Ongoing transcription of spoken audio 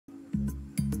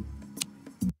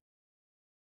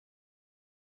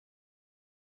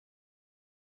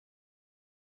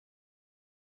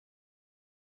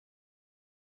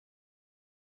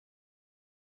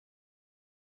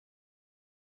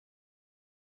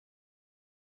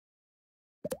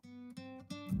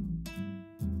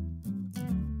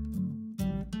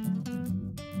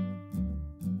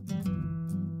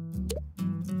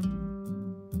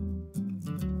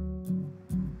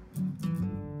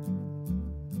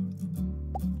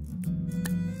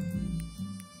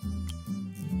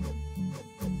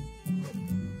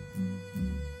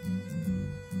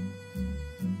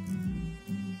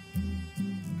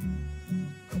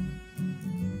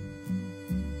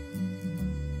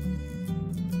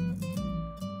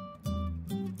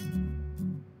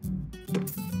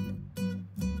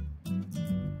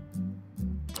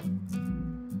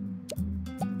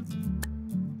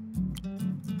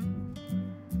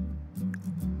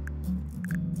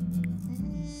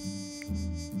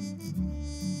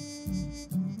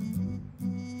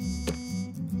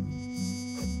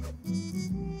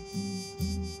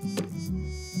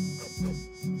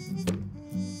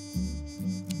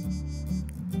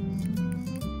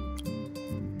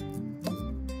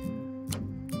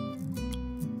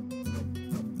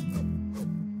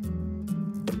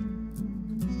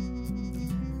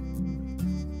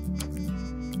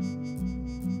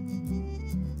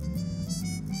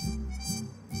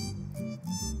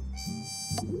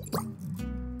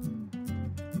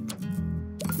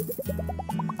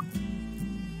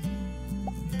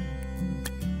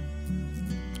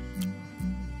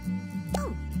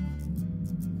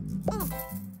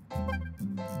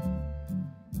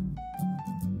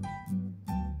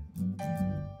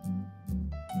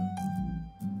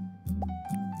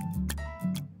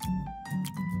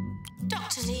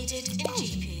Needed in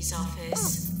GP's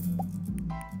office.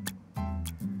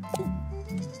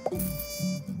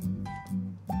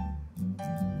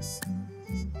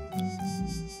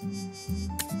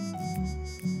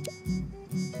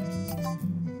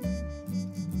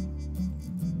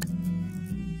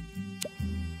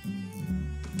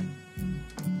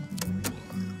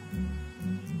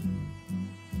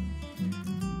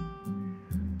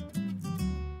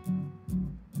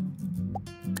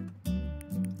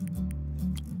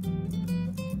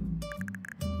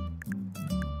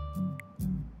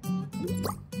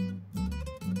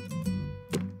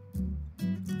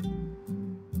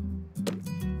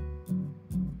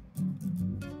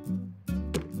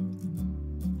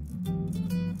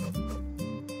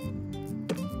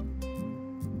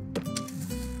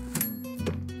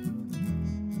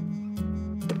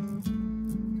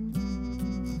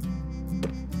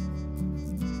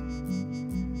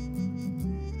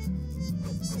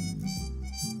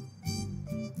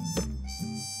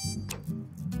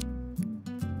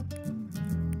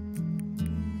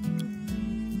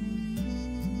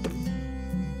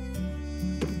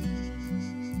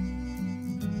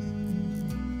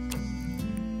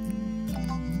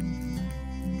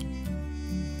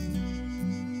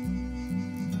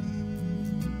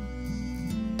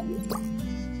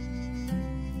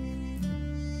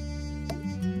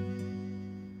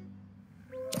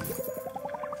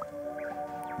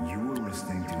 You're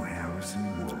listening to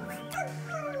Harrison Wolf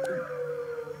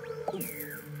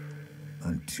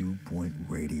on 2 Point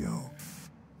Radio.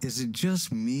 Is it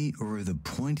just me, or are the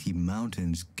pointy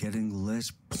mountains getting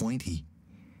less pointy?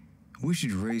 We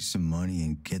should raise some money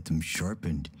and get them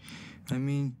sharpened. I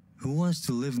mean, who wants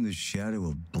to live in the shadow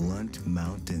of blunt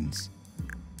mountains?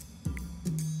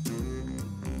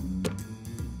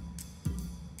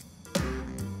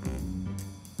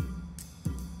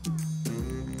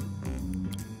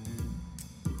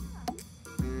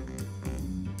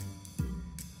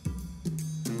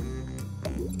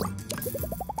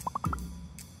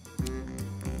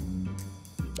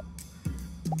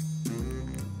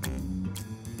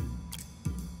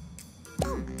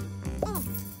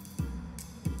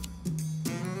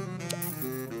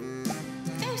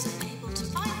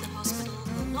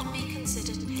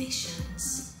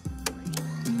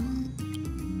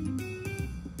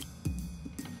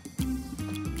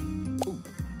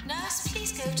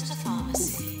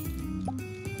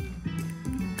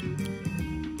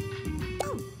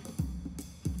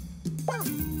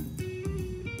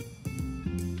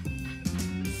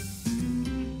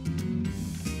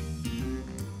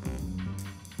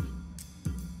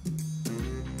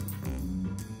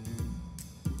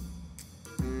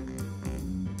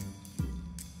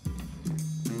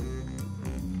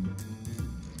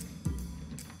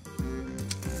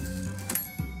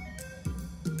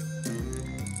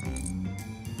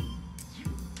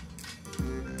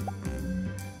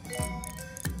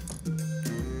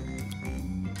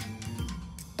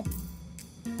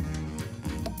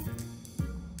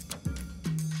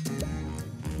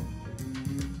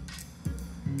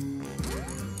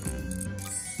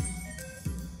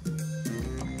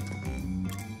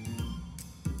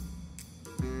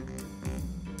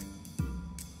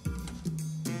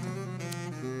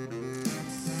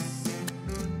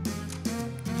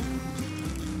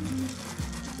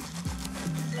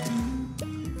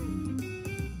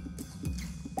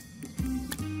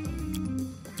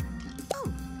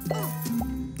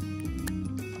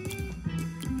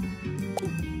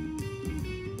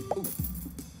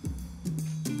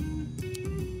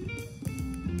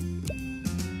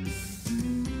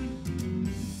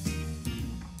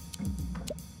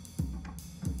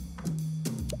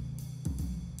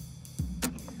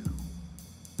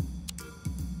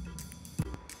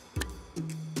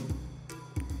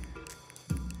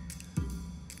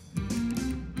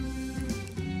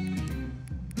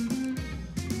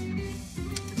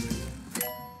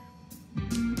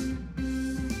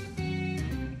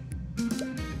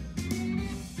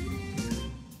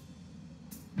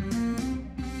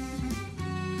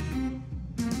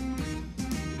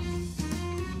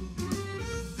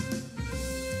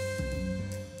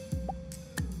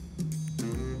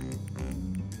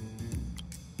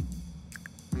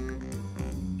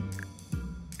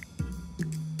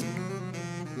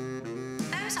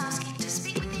 Those asking to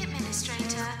speak with the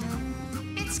administrator.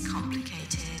 It's complicated.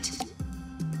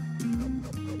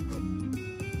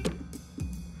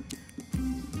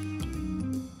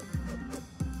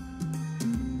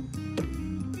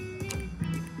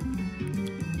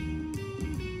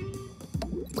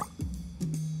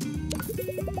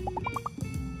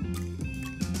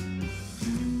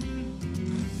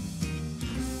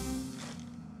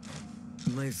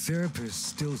 My therapist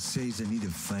still says I need to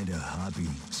find a hobby,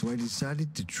 so I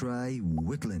decided to try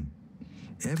whittling.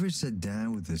 Ever sat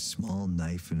down with a small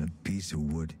knife and a piece of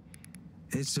wood?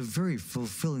 It's a very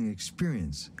fulfilling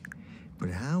experience. But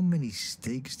how many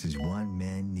steaks does one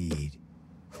man need?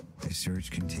 The search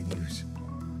continues.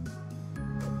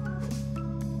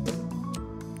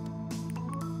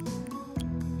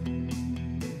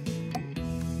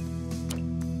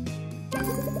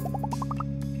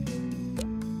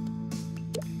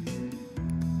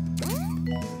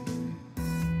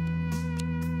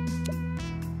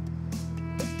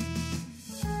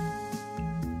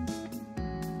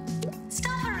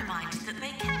 Staff are reminded that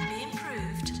they can be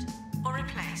improved or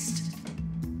replaced.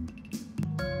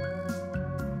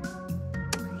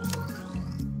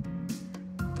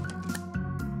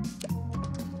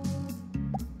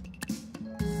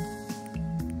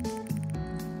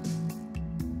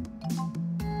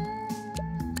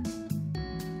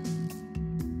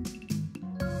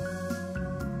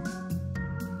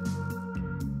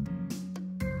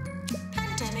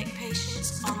 Pandemic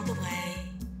patients on the way.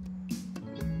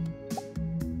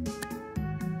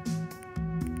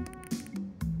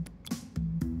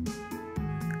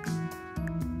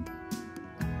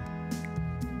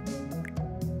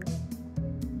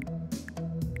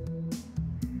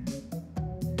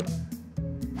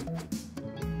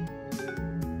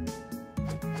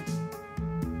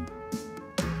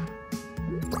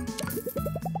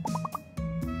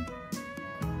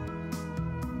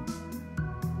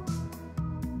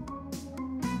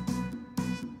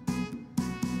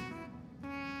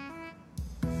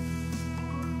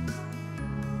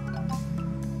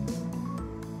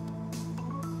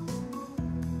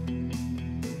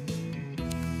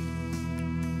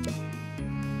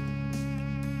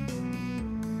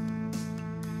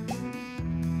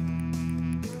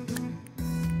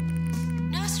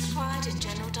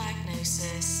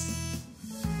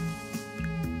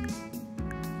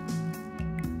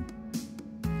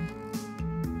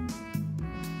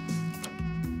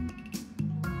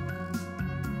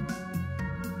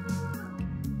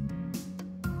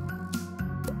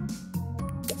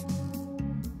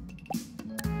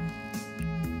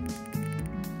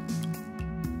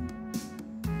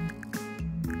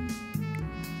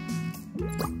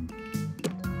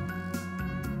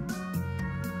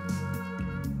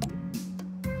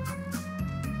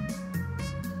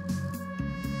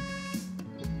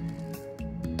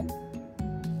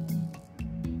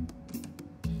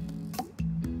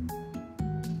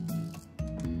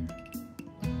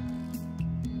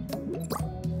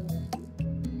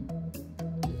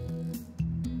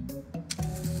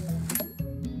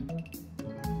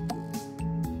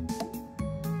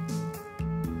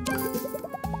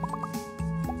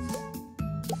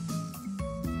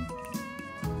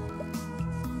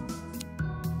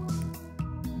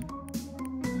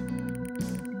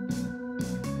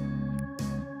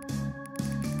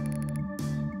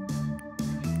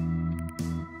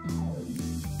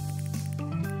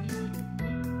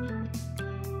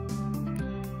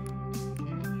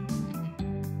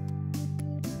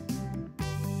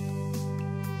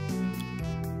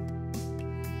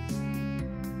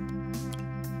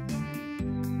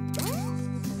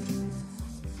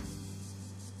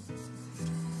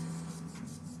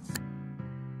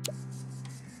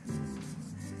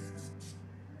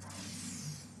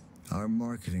 Our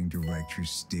marketing director,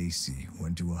 Stacy,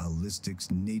 went to a holistics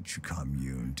nature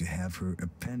commune to have her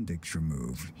appendix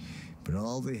removed, but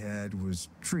all they had was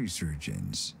tree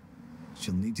surgeons.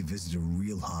 She'll need to visit a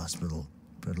real hospital,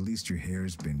 but at least her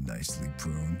hair's been nicely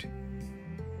pruned.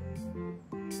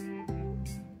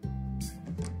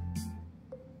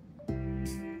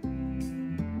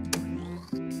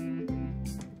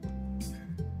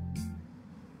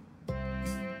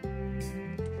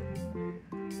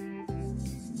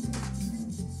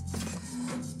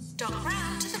 Dock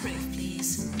round to the roof,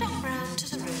 please. Dock round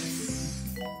to the roof.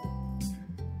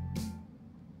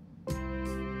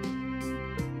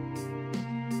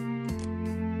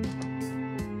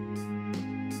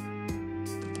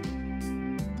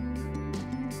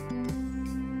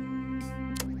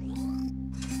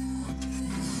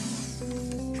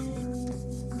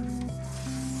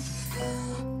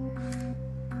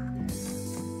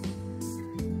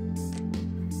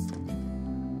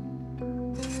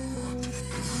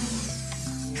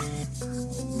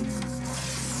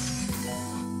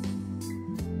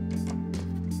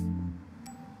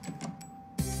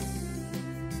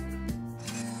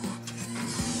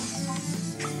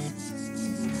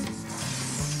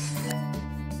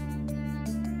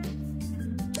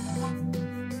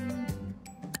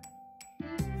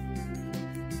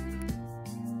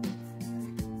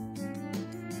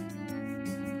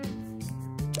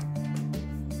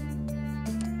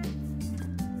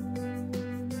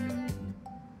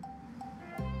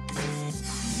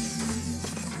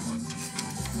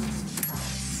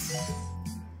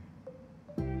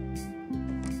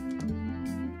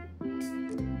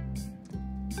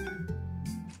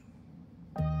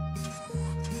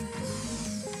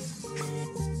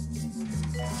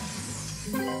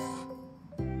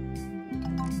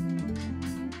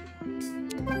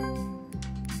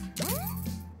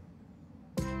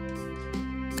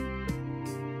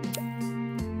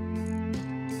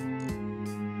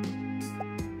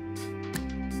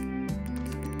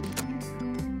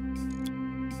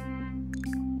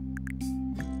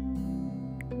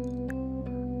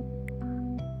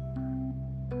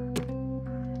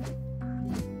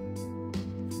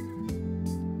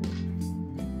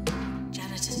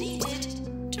 Janitor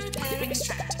needed to repair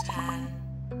extractor pan.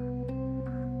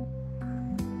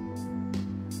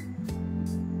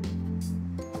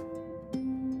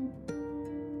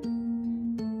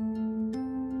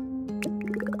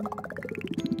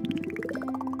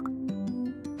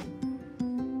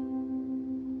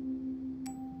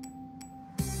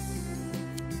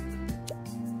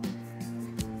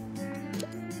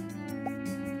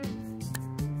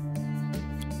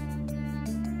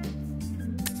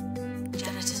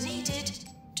 Janitor needed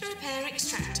to repair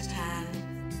extractor pan.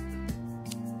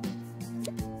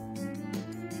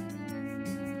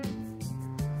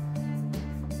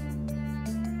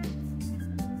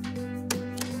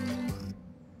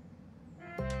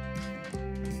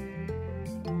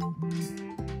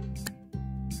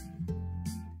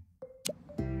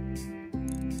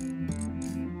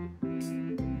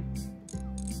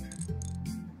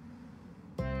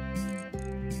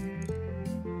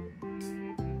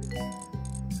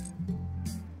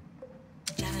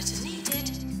 Janitor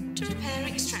needed to repair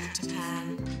extractor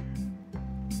pan.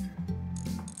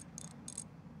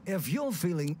 If you're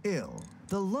feeling ill,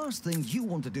 the last thing you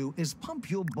want to do is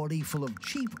pump your body full of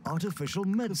cheap artificial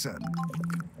medicine.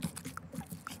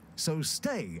 So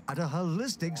stay at a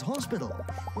holistics hospital,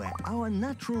 where our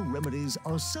natural remedies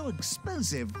are so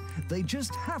expensive, they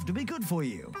just have to be good for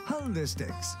you.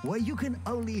 Holistics, where you can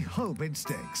only hope it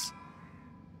sticks.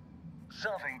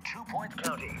 Serving 2-Point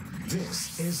County.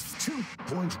 This is 2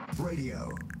 Point Radio.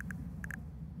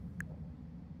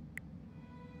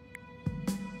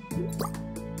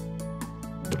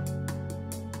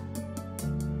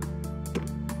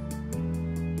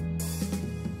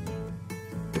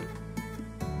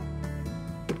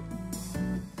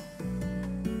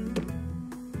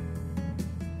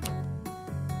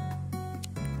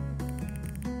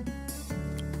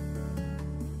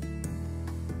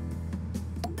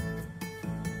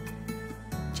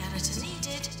 Janitor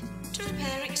needed to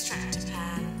repair extractor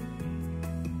pan.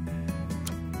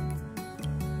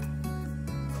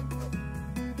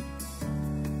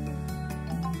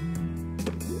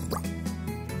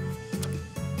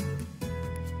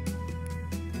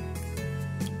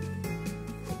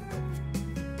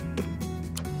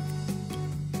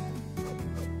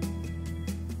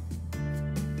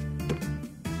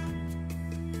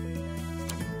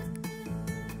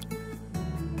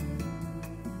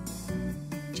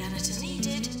 Janitor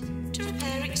needed to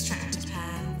repair extractor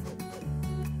pan.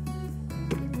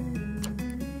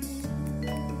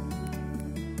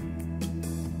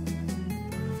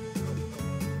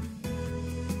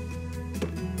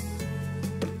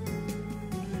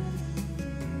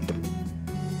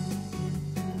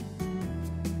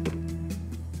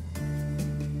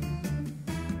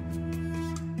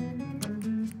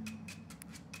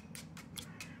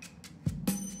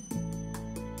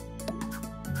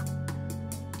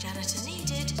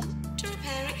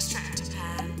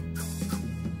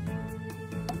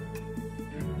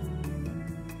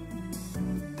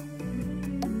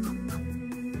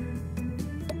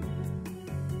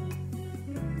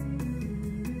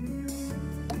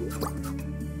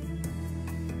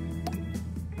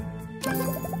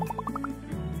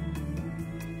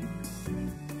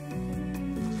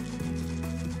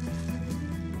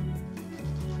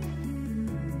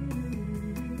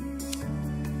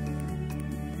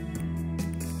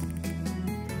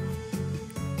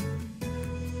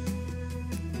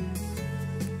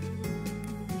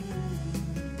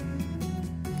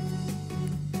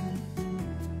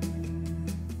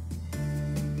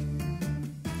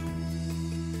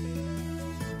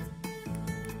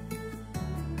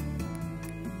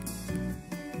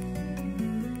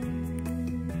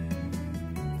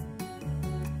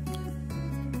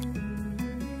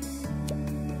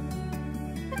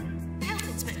 Health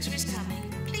inspector is coming.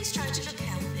 Please try to look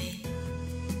healthy.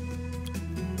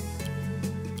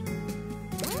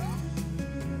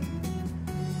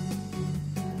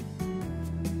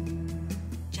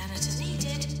 Janitor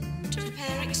needed to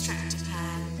repair extractor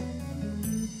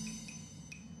pan.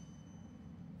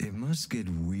 It must get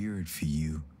weird for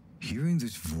you, hearing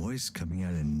this voice coming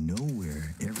out of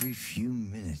nowhere every few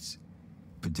minutes.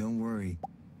 But don't worry,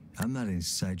 I'm not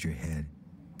inside your head.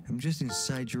 I'm just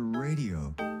inside your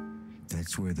radio.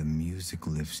 That's where the music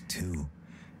lives too.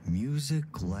 Music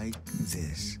like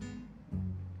this.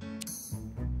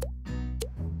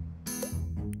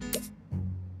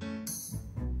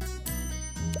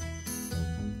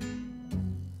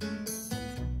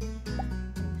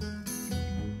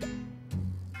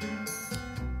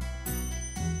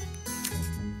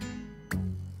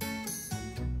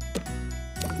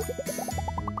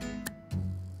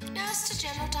 Nurse to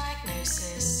general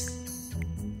diagnosis.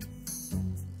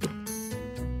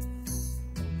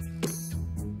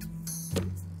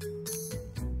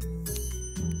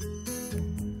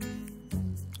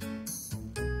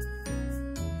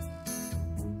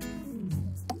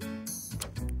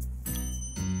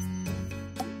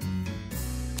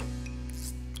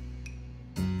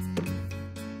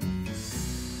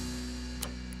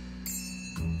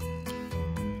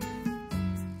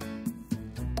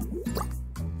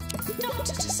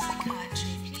 Doctor to psychiatry,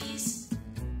 please.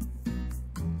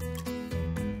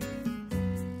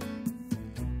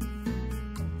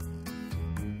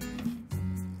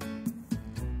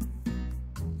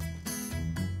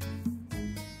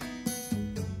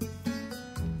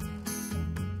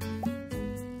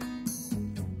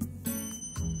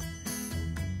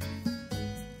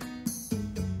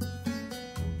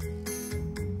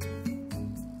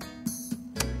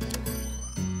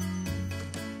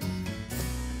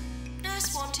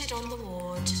 Nurse wanted on the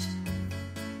ward.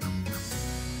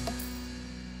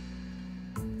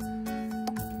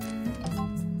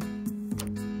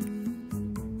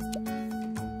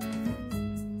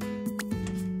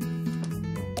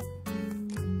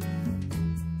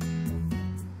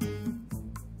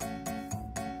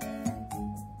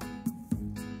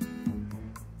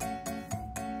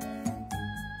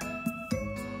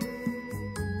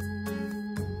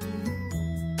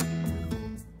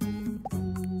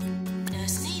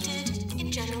 Nurse needed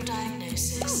in general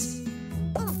diagnosis.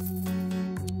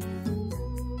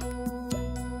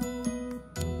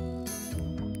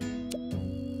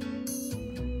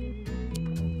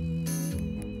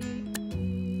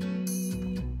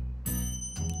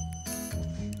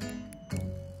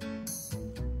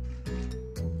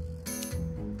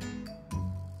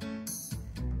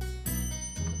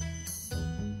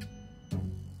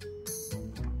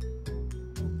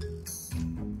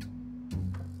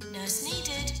 Nurse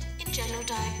needed in general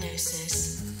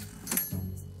diagnosis.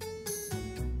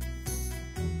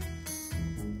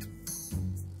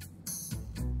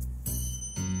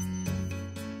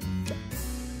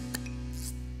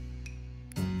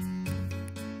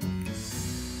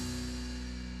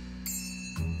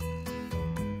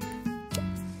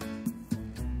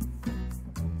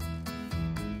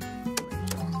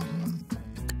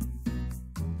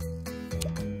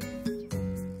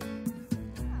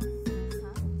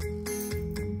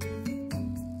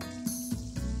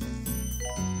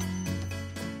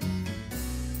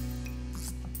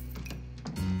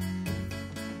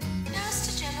 Nurse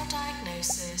to general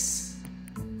diagnosis.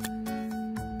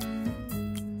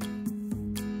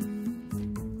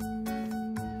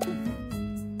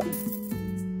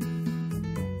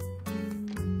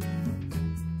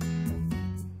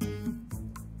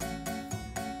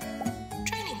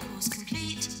 Training course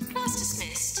complete. Class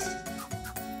dismissed.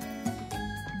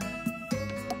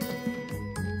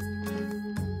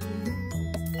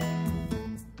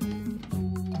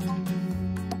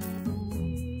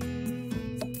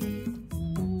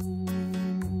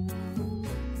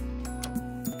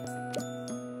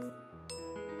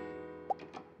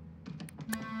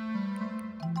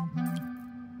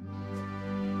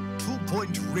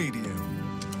 Point Radio.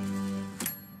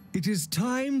 It is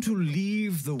time to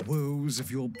leave the woes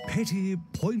of your petty,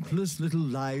 pointless little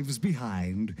lives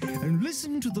behind and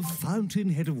listen to the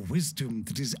fountainhead of wisdom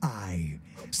that is I,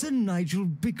 Sir Nigel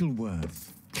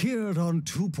Bickleworth, here on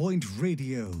 2 Point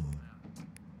Radio.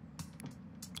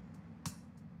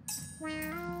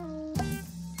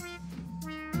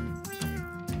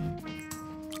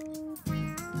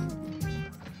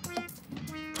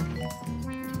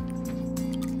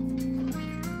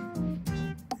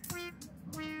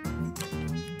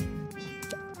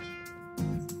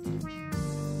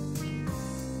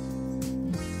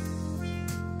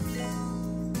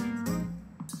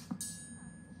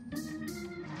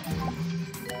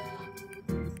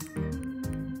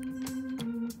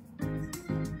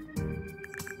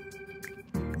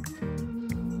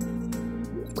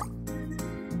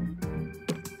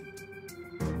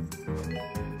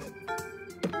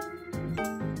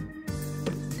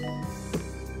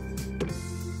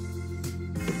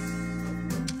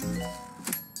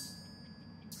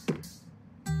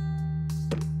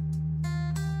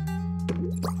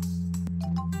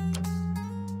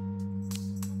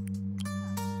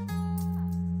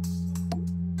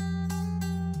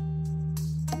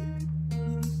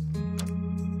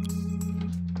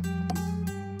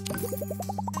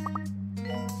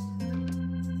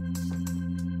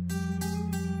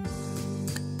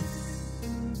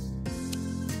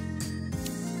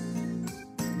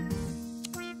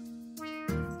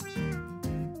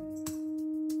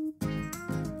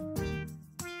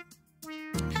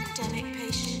 Pandemic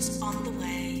patients on the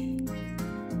way.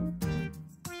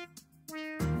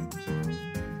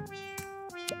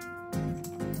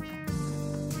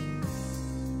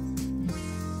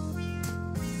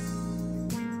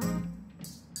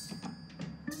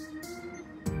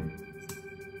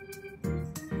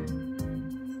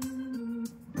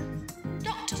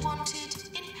 Doctor wanted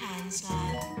in Pan's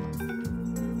lab.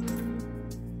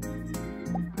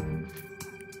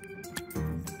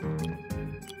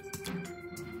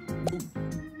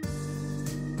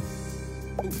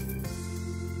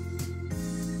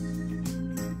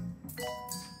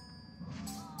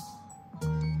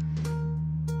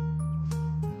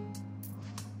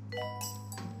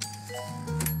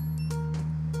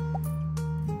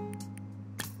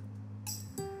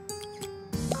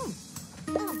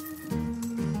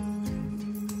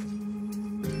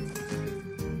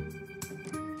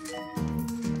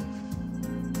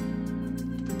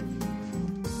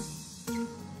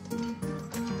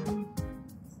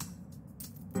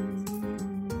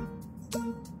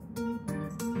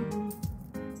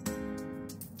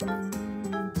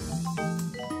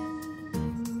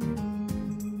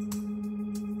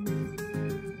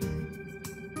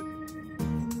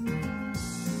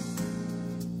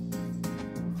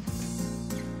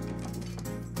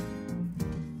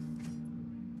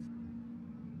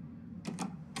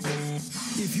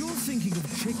 If you're thinking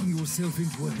of checking yourself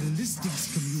into a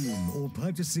holistics commune or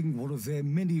purchasing one of their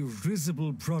many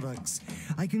risible products,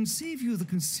 I can save you the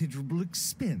considerable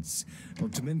expense,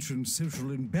 not to mention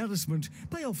social embarrassment,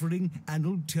 by offering an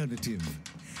alternative.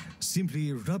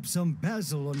 Simply rub some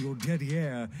basil on your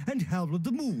derriere and howl at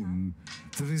the moon.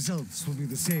 The results will be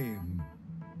the same.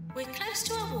 We're close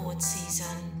to award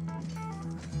season.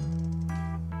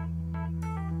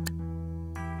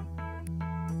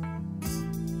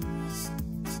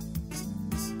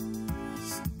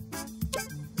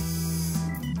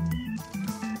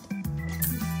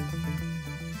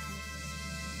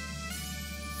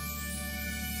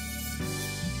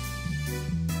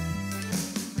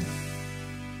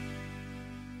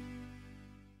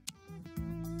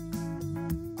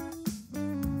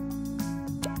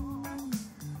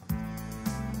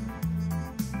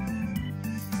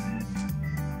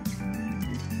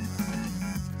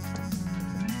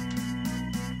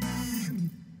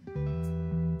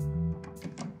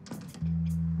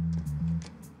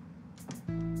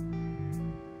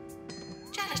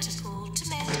 Janitor called to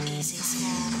mend easy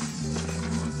scam.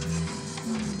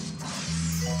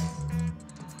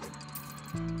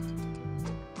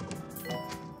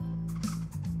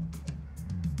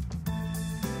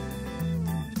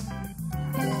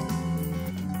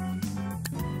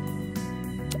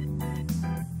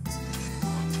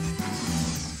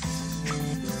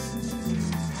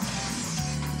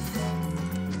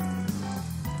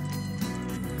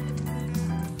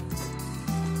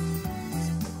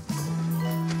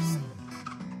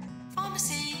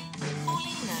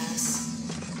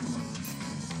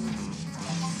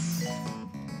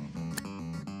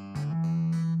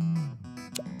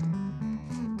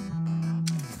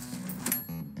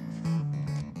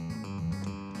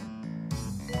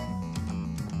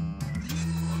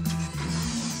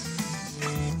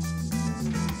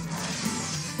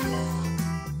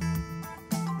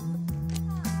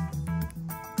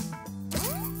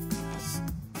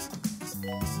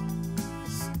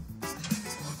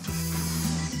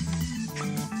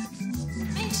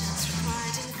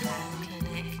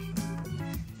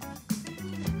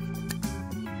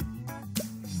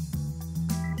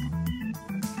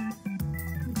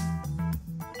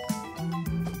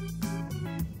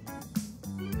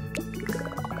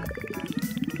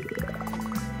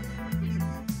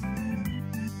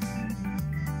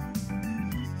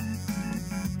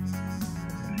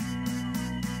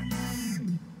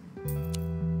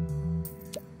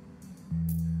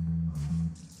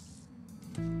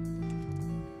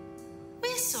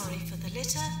 the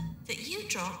litter that you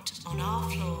dropped on our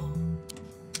floor.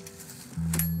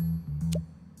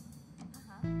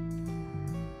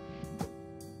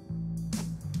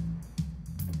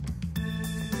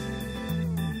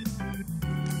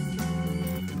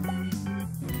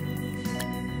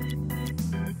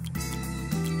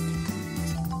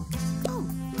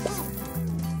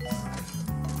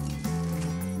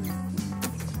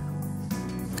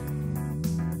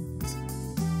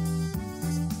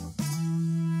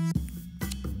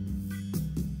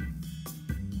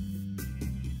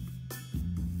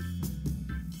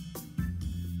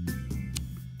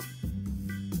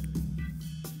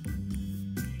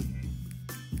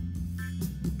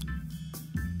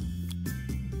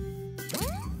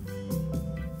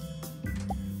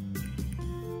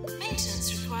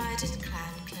 Maintenance required in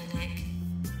Clan Clinic.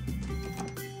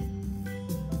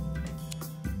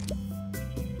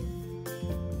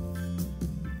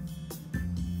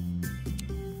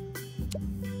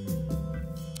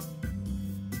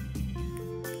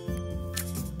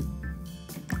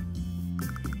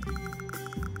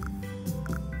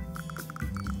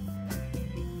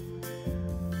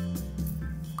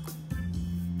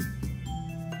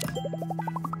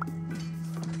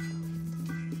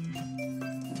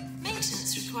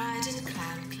 Maintenance required in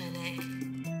Clan Clinic.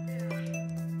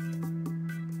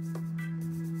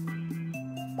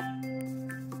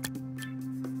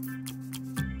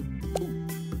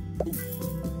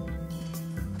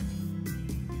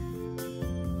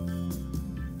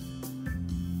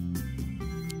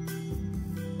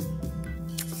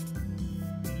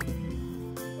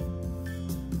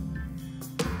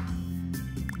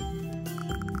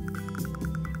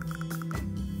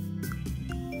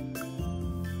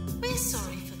 We're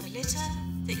sorry for the litter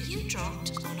that you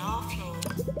dropped on our floor.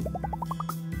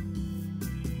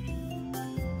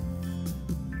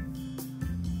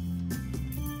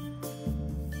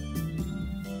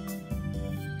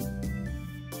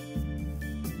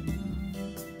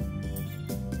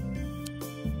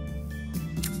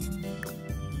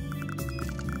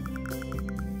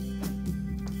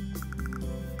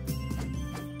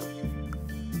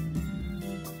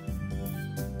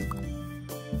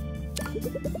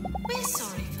 We're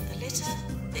sorry for the litter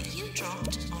that you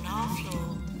dropped on our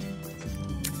floor.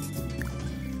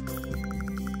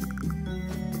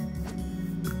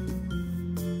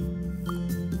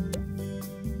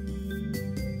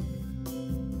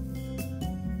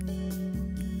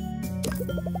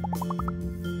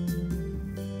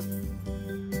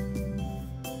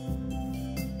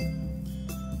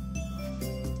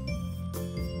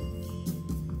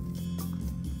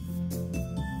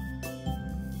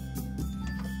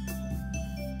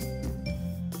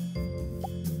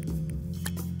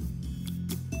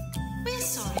 We're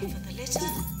sorry for the litter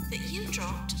that you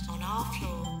dropped on our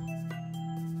floor.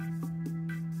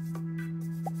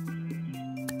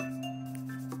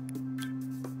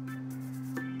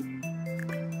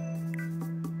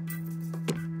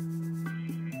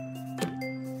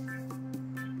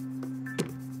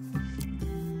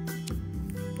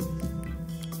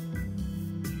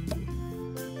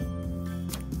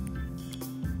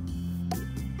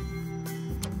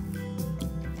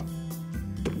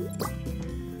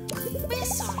 We're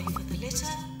sorry for the litter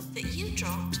that you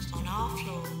dropped on our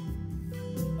floor.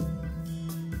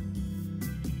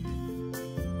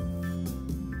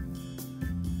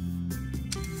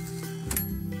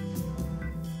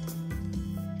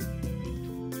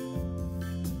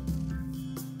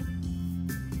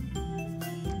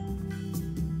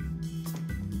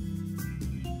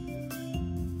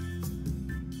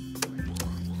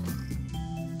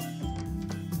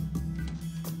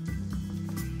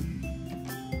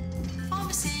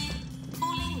 Pharmacy,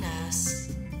 calling nurse.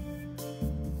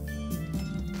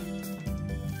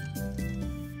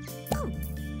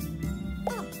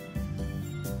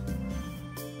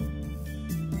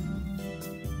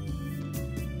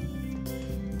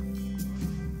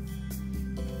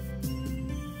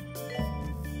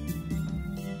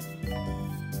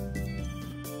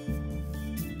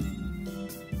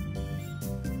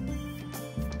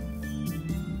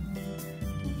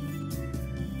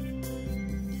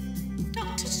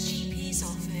 Doctor's GP's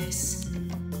office.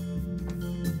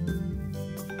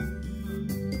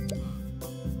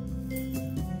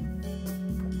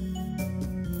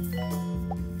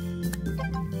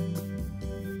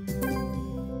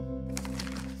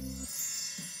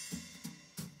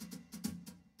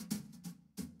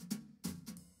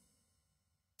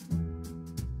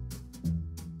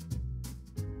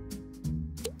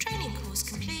 Training course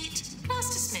complete.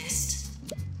 Class dismissed.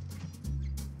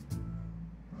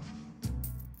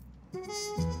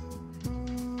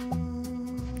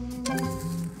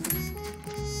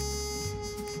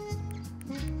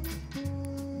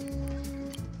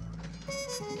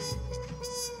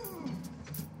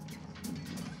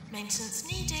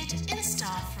 located in a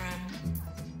staff room.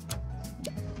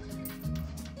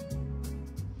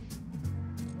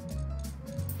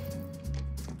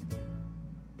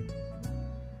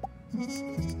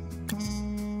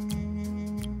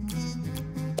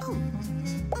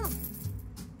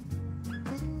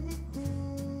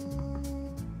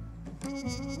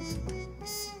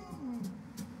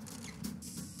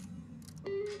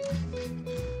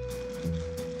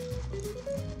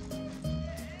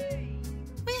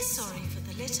 We're sorry for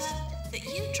the litter that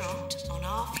you dropped on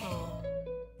our floor.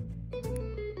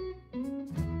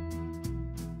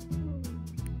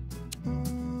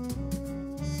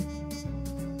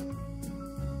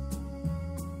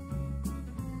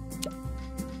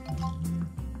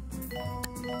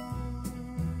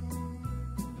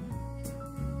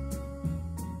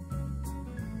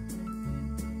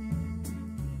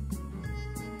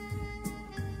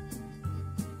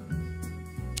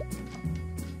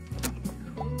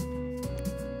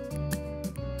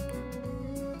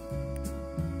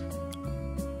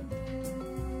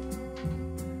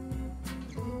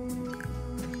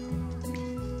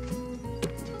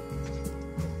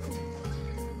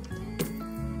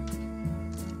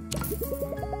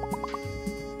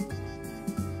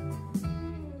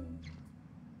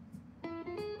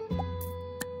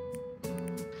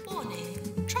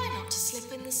 Warning, try not to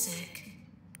slip in the sick.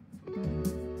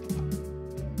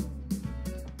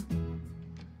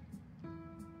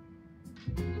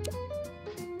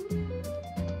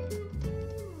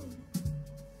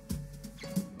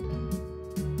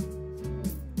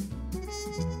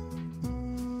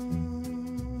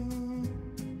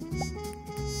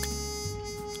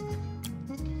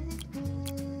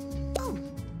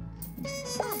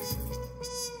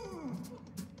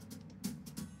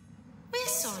 We're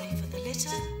sorry for the litter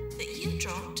that you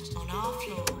dropped on our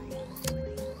floor.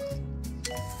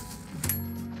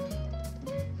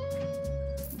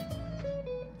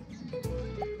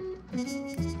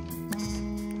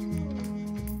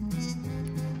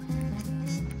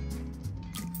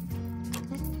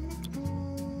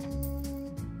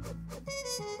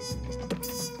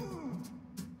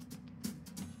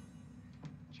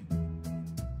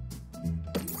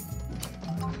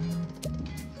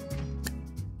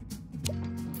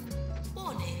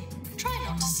 Warning, try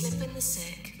not to slip in the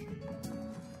sick.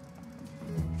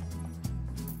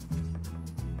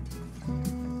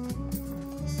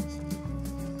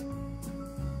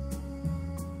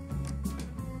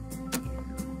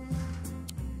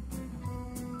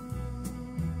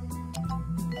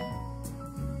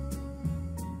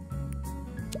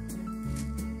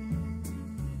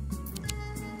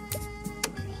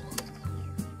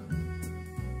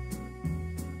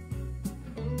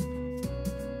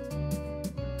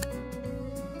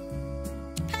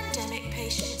 Pandemic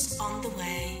patients on the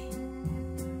way.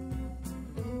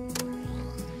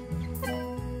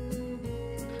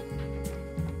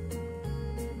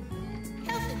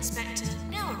 Health inspector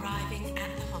now arriving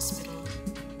at the hospital.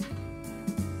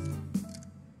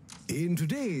 In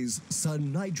today's Sir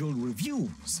Nigel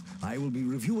Reviews, I will be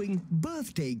reviewing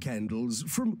birthday candles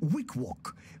from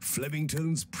Wickwok,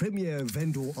 Flemington's premier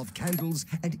vendor of candles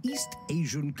and East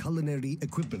Asian culinary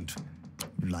equipment.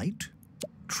 Light,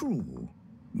 true.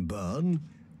 Burn,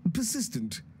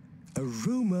 persistent.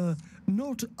 Aroma,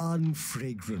 not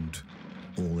unfragrant.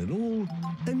 All in all,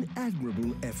 an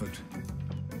admirable effort.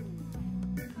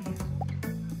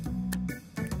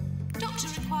 Doctor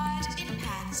required in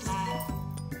Pan's lab.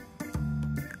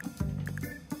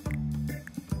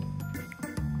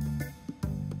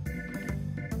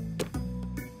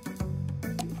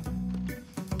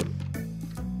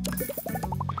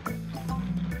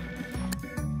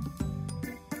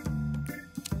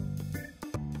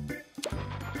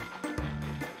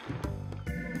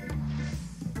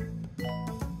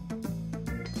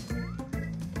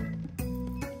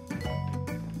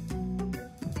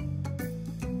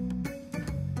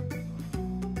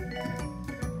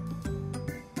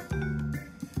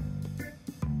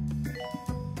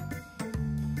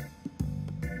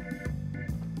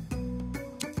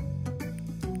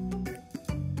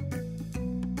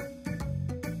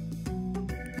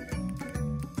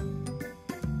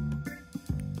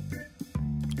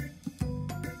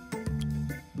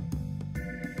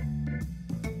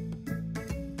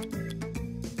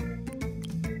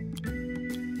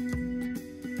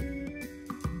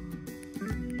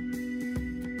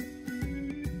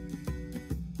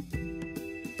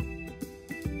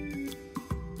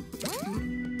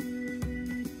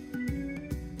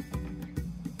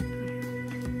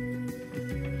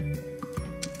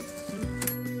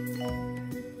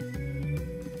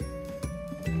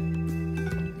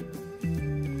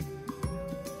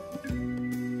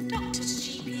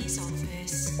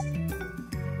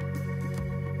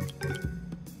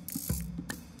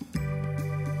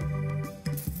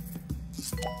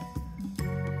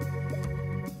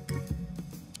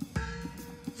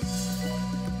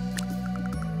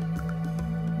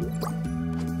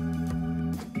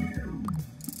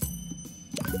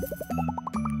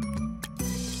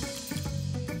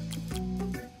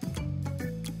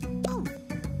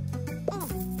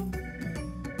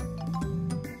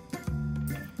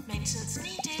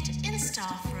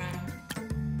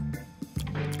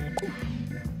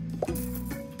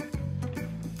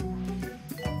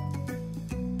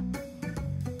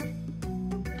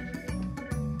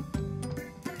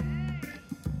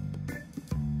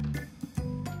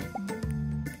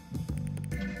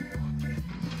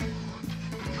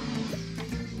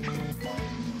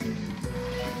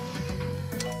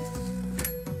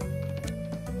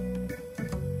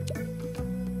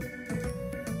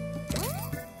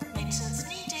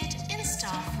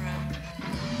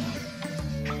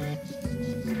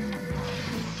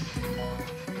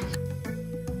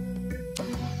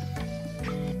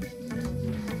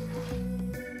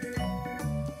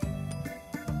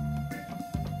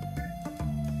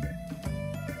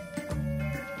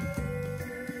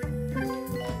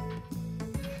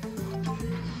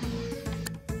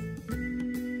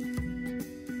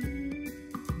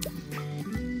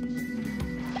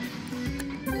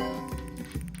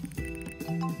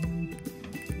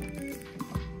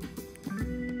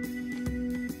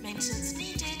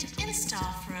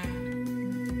 staff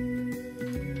room.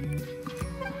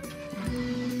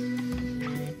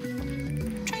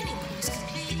 Training course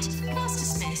complete. Class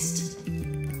dismissed.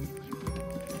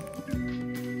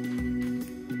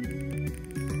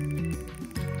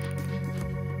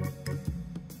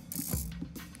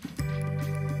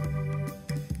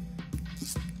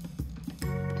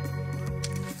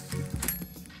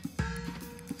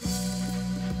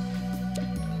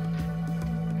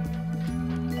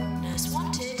 Nurse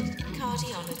wanted in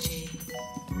cardiology.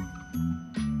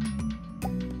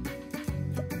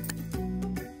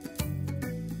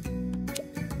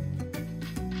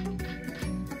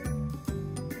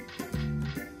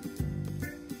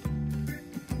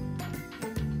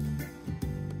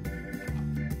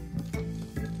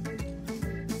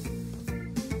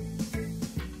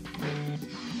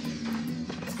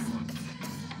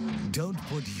 Don't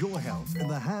put your health in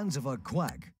the hands of a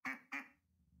quack.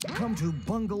 Come to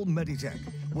Bungle Meditech,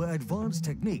 where advanced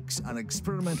techniques and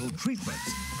experimental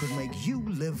treatments could make you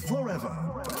live forever.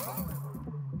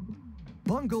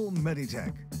 Bungle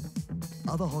Meditech.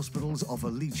 Other hospitals offer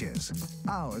leeches.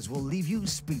 Ours will leave you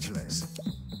speechless.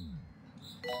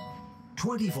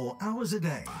 24 hours a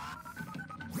day.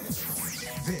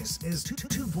 This is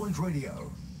 2 Point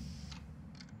Radio.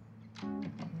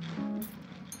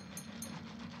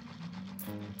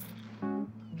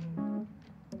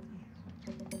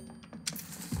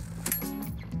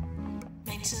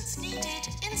 Maintenance needed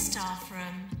in staff room.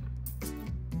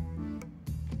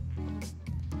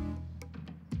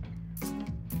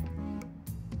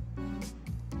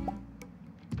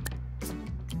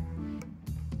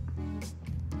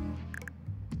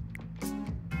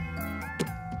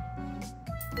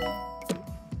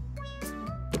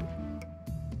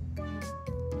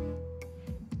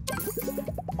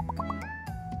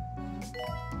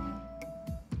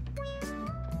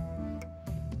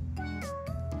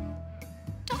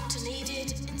 Doctor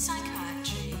needed in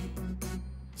psychiatry.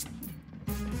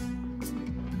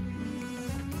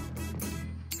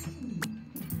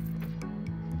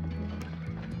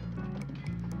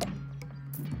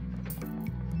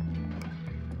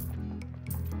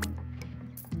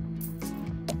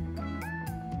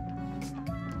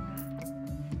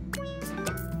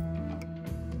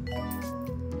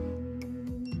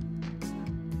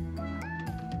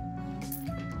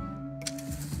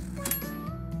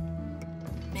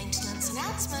 Maintenance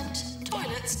announcement.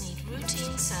 Toilets need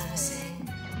routine servicing.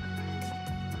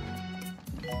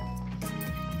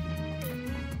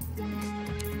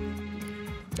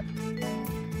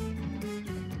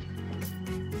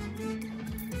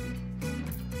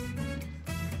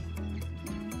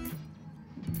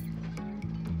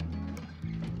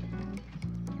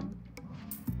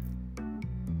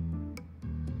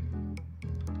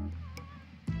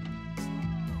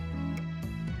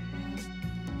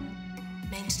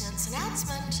 Maintenance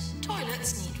announcement.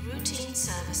 Toilets need routine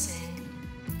servicing.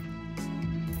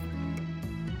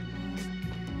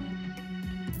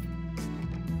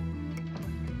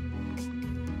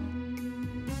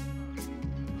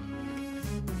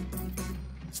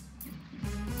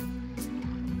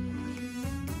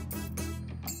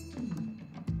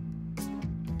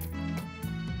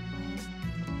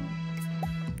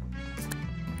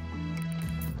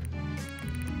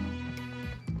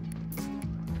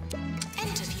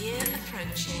 End of year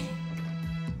approaching.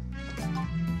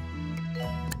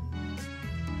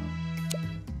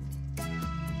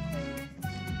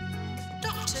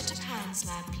 Doctor to Pan's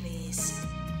lab, please.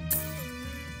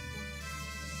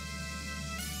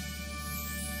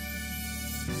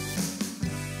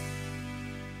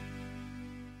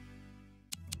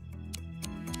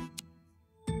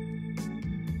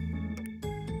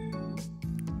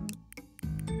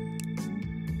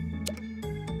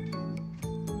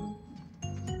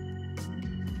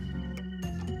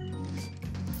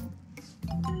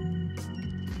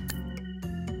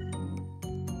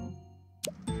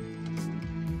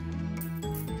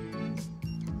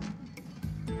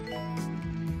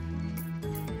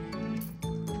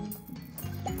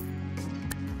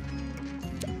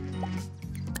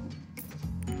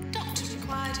 Doctor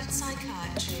required in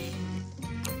psychiatry.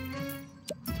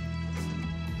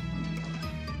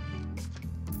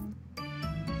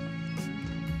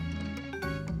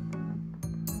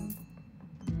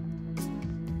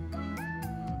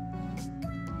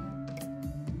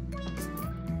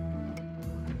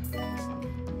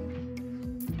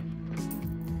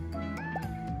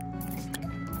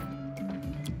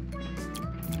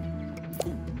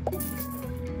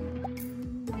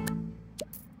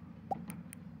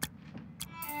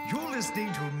 You're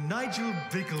listening to Nigel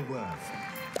Bickleworth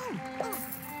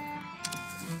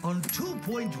on 2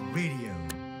 Point Radio.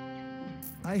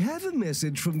 I have a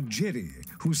message from Jerry,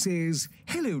 who says,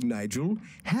 "Hello, Nigel.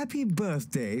 Happy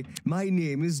birthday. My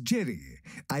name is Jerry.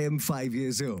 I am 5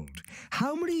 years old.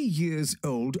 How many years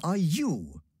old are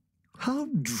you?" How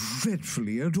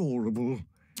dreadfully adorable.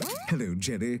 Hello,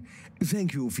 Jerry.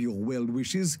 Thank you for your well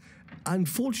wishes.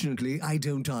 Unfortunately, I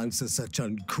don't answer such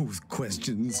uncouth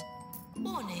questions.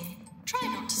 Warning, try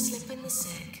not to slip in the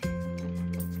sick.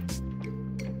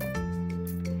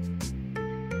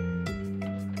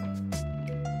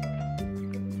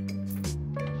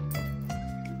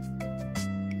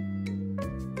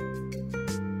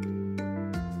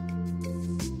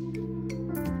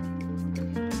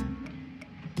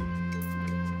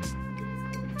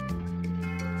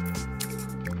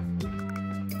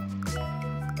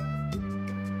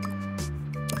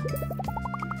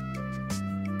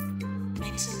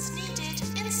 Maintenance needed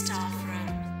in staff room.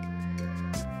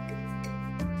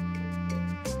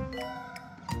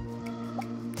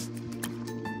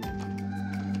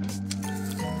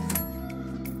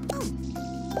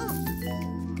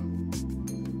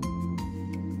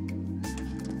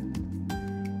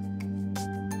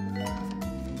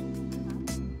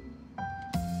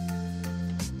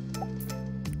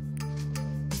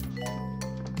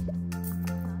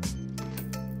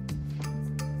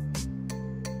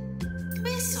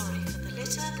 We're sorry for the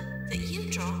litter that you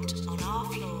dropped on our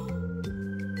floor.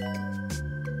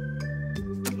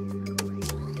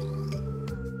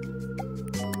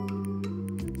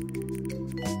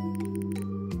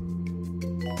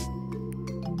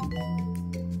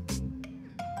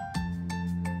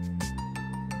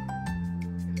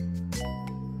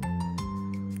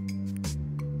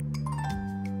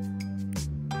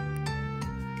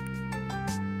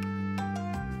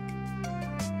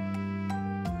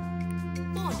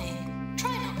 Warning,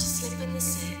 try not to slip in the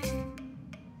sick.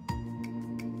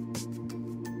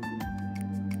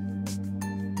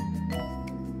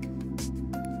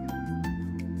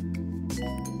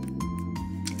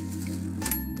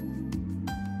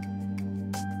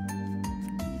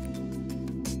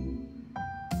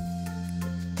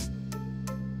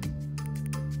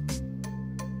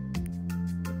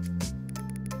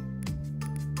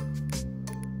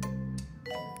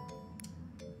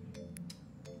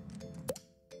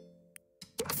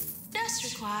 Nurse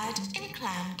required in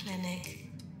clown clinic.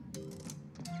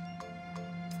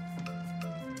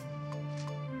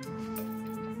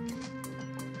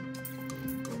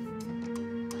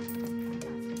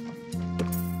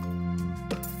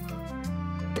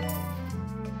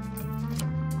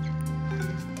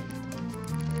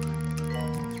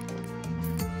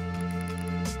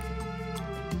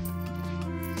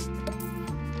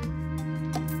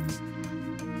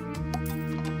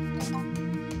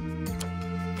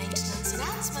 Maintenance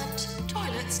announcement.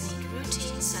 Toilets need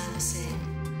routine servicing.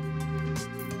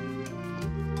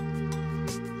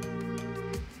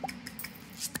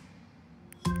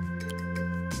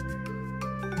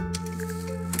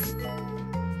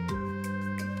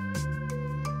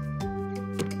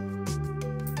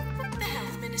 The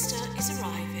health minister is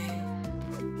arriving.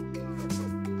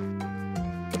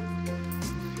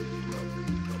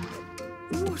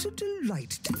 What a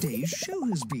delight today's show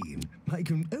has been. I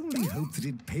can only hope that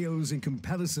it pales in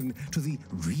comparison to the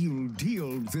real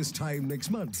deal this time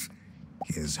next month.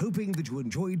 Here's hoping that you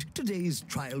enjoyed today's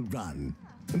trial run.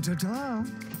 Ta-ta!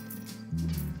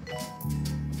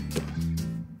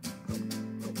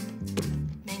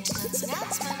 Maintenance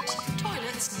announcement.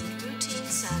 Toilets need routine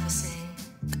servicing.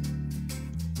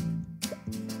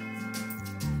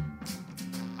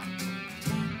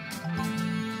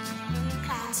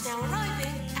 Clowns now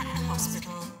arriving at the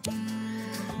hospital.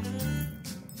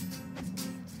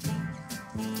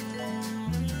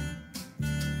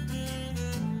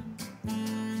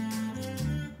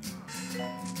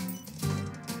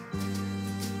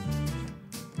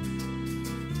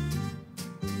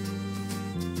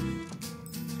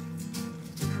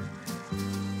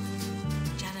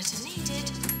 Janitor needed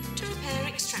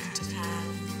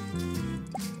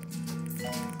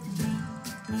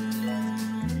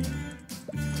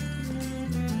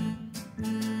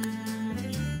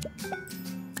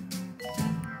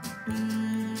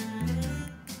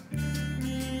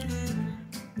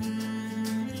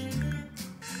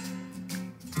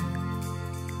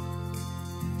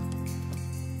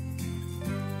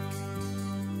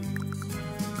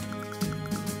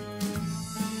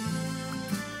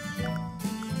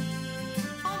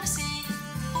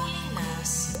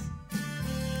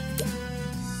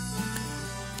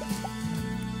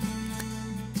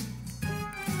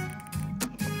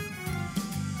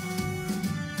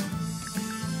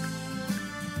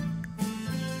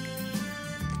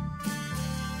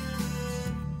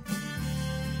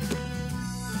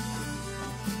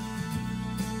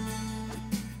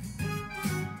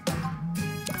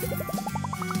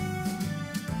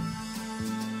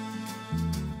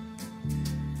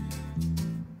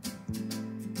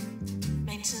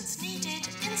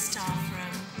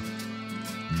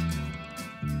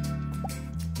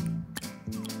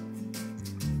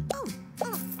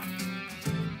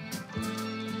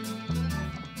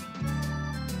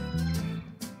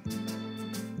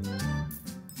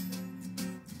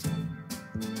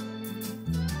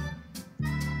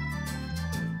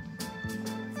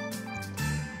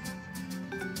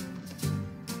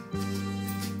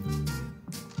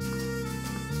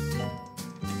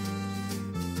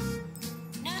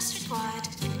required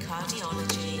in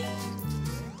cardiology.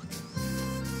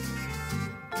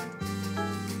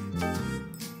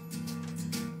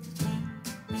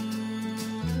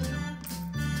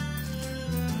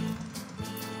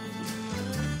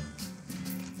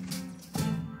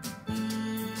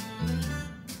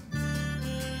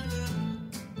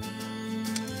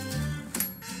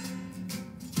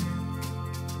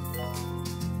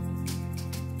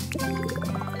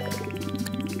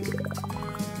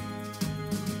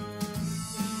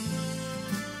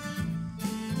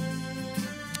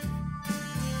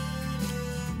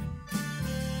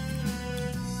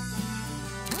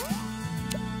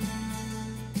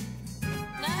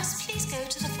 Nurse, please go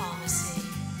to the pharmacy.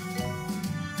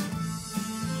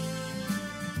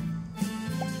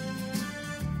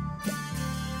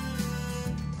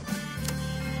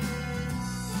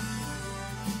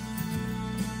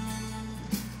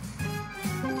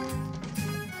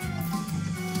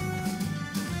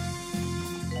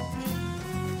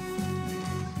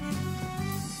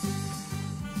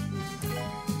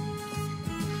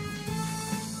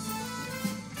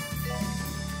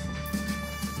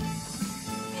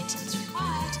 Maintenance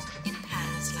required in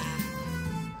Pan's lab.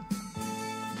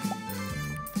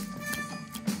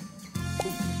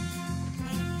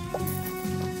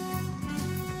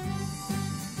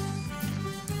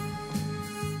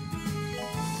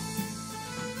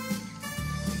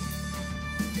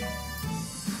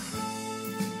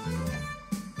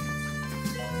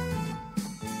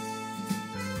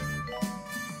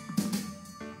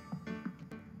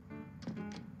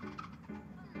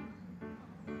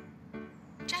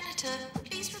 Janitor,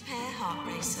 please repair heart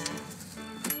racer.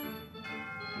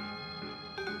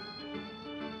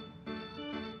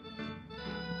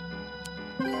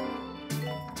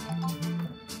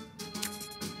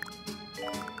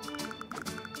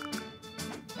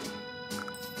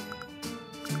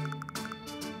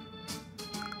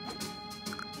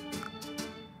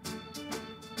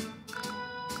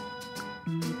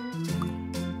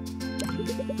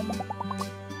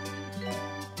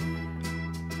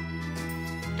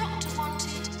 Doctor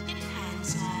wanted in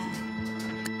Pan's lab.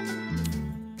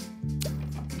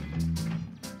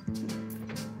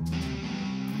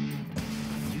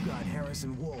 You got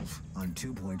Harrison Wolf on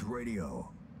 2 Point Radio.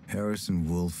 Harrison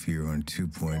Wolf here on 2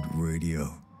 Point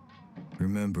Radio.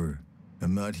 Remember,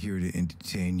 I'm not here to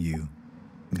entertain you.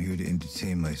 I'm here to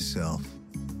entertain myself.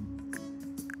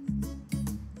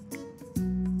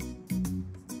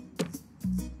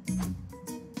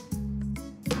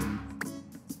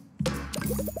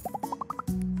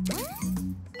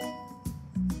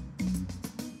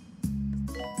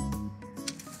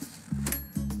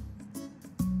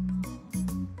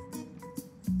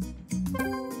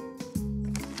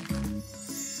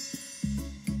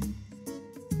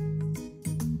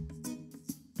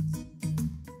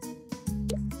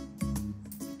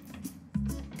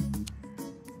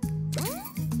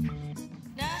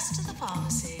 Nurse to the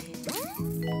pharmacy.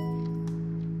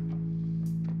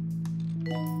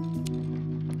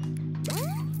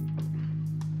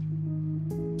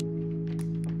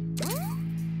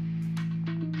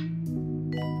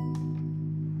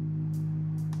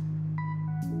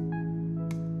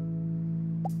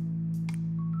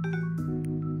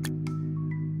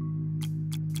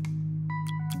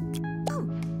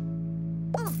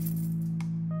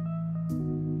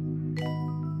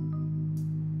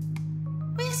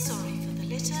 We're sorry for the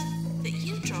litter that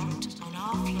you dropped on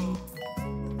our floor.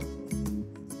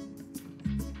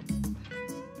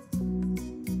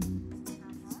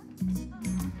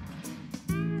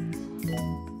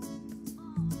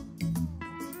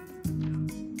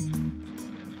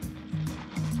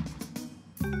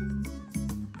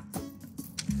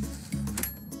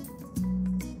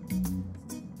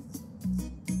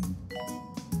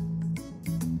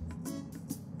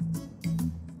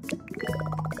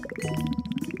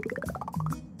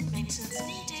 Maintenance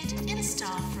needed in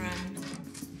staff room.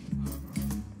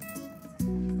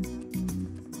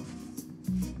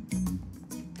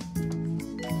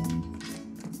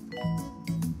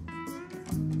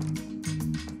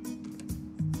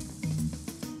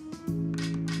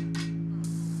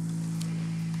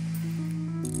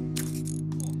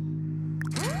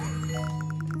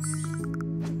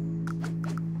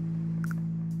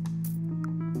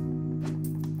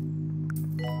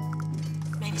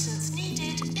 Maintenance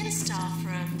needed in staff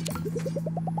room.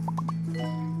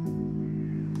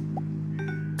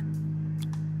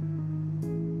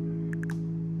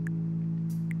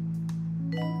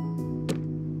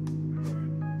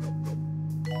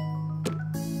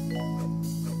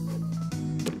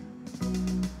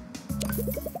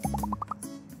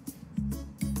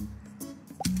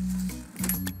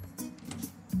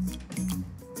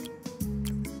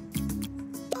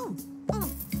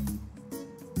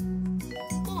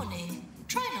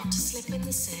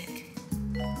 the sick.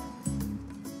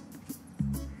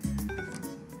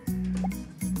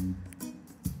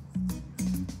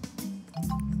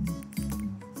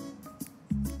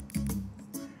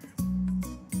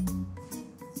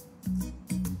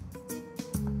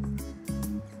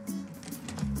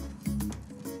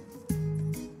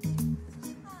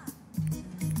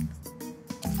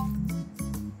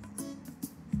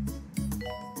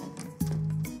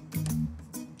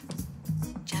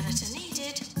 Janitor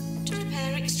needed to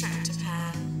repair extractor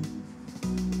pan.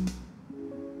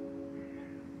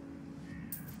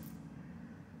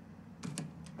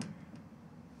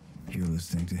 You're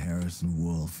listening to Harrison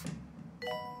Wolf.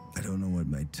 I don't know what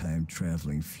my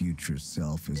time-traveling future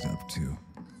self is up to,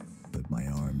 but my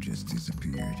arm just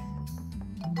disappeared.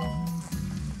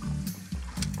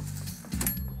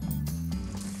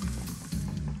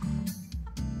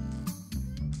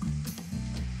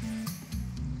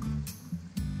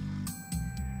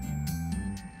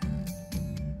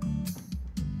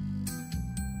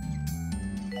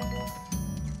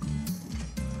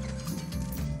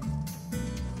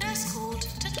 Nurse called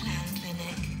to clown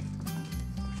clinic.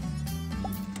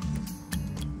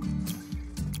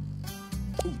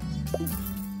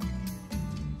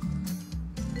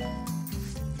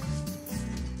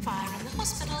 Fire in the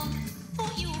hospital.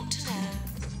 Thought you ought to know.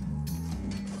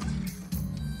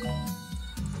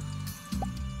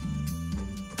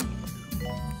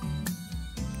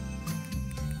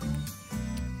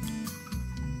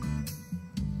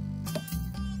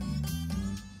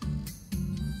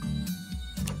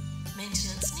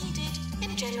 Maintenance needed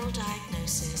in general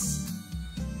diagnosis.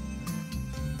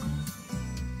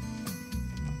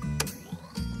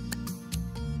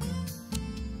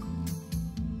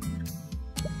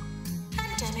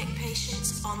 Pandemic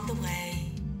patients on the way.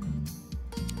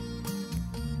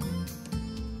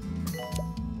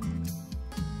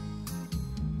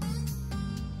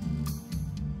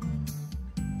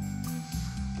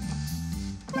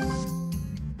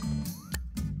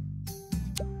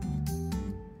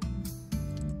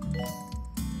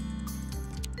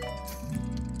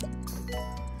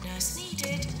 Nurse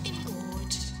needed in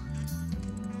ward.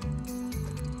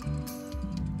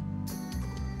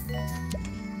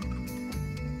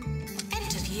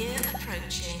 End of year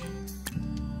approaching.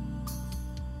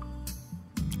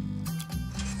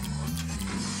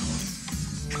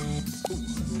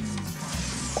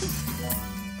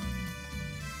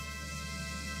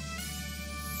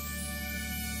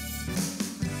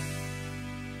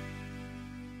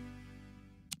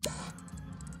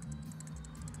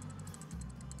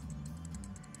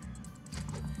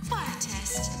 Fire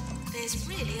test. There's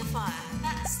really a fire.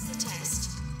 That's the test.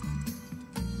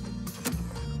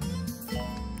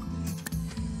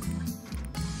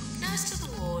 Nurse to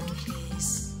the ward,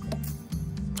 please.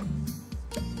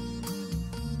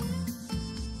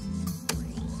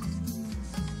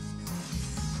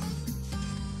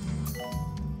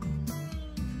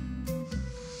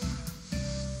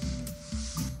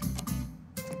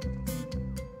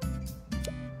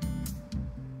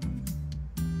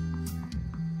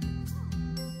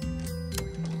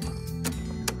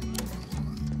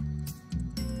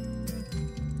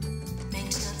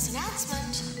 Maintenance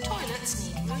announcement. Toilets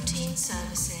need routine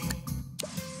servicing.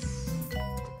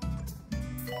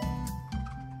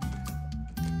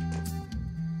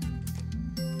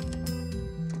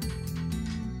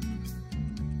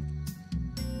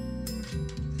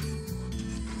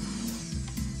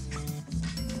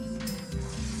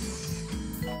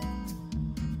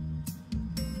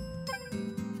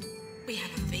 We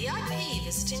have a VIP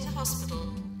visiting the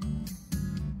hospital.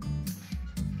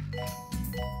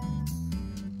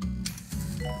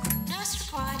 Nurse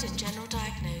required in general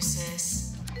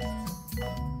diagnosis.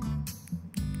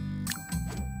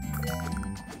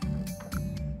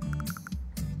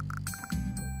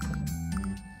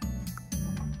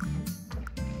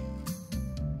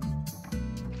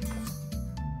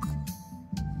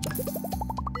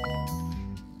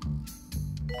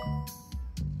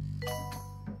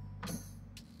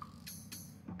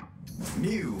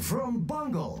 New from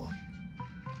Bungle.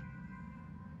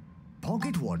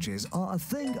 Pocket watches are a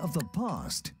thing of the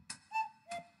past.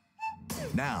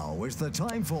 Now is the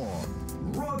time for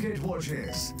rocket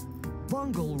watches.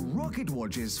 Bungle rocket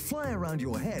watches fly around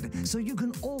your head so you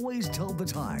can always tell the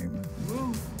time.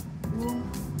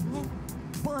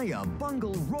 Buy a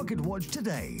Bungle rocket watch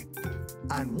today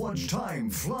and watch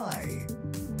time fly.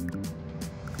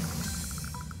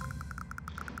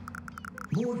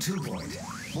 More 2 Point,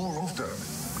 more often.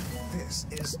 This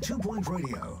is 2 Point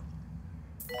Radio.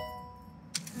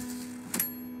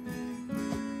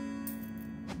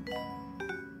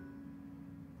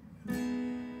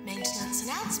 Maintenance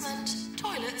announcement.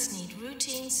 Toilets need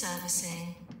routine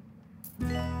servicing.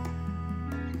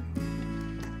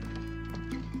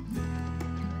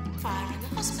 Fire in the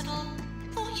hospital.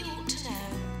 Thought you ought to know.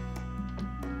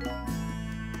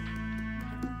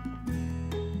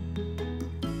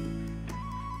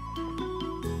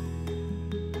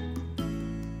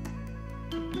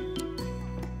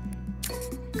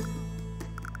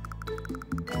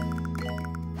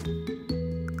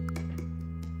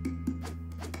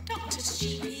 Doctor's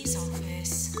GP's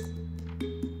office.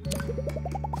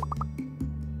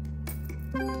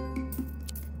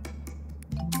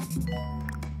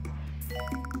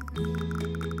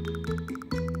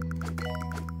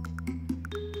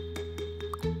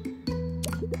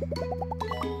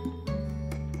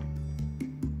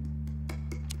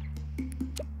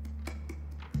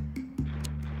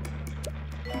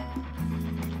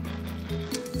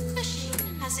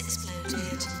 Machine has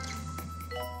exploded.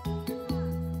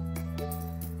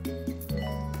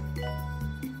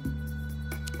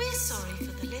 We're sorry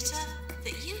for the litter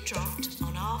that you dropped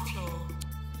on our floor.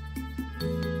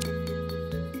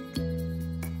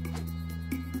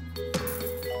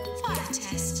 Fire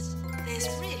test. There's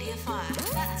really a fire.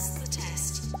 That's the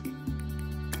test.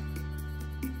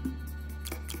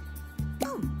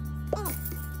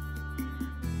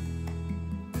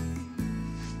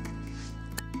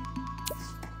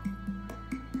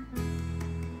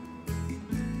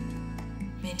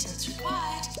 Maintenance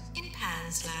required in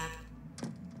Pan's lab.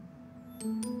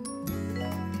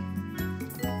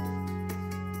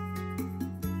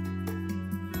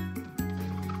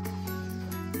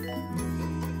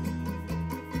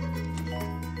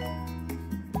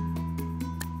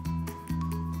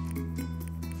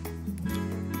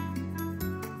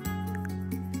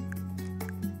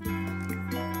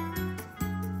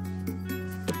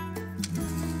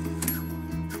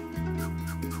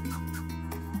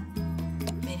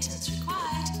 Maintenance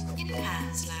required in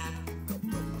Pan's lab.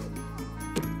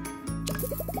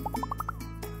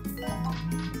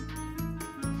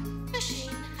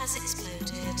 Machine has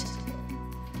exploded.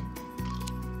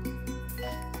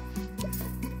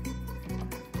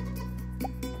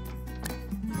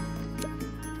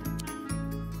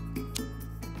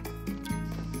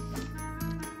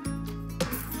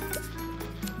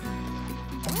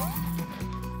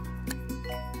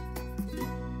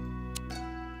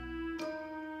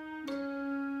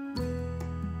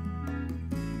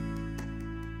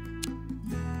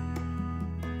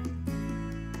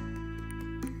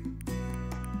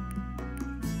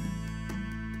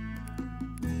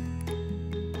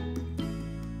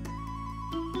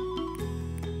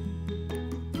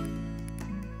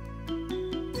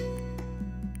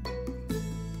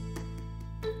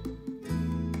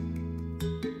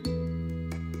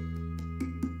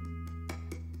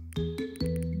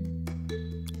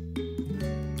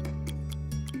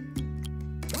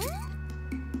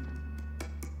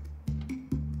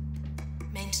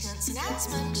 Maintenance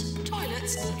announcement.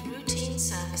 Toilets need routine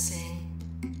servicing.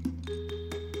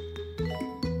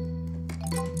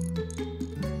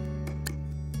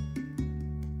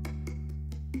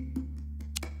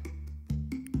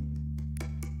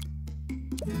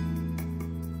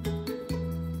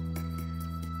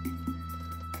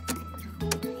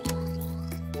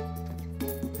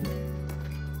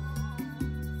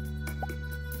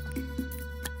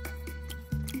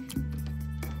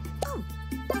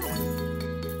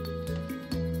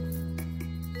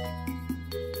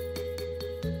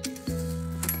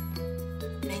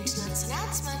 Maintenance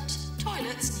announcement.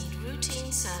 Toilets need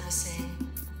routine servicing.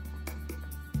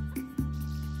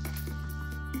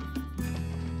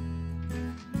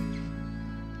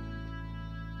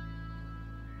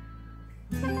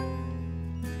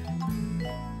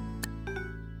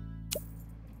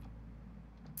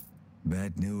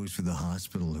 Bad news for the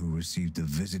hospital who received a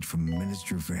visit from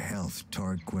Minister for Health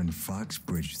Tarquin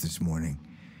Foxbridge this morning.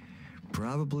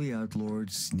 Probably outlawed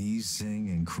sneezing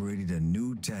and created a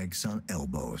new tax on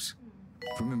elbows.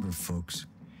 Remember, folks,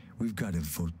 we've got to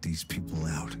vote these people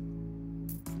out.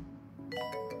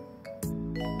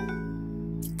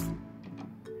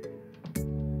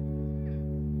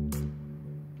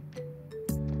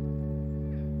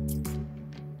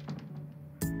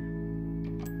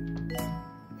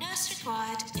 Nurse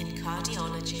required in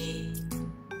cardiology.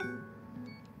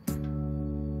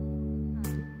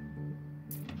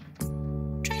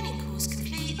 Training course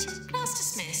complete. Class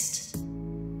dismissed.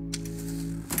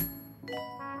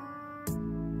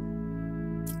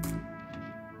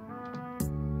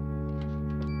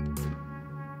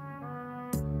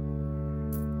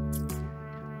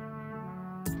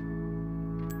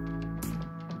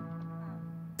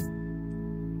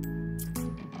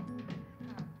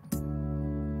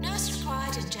 Nurse required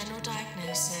and general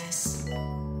diagnosis.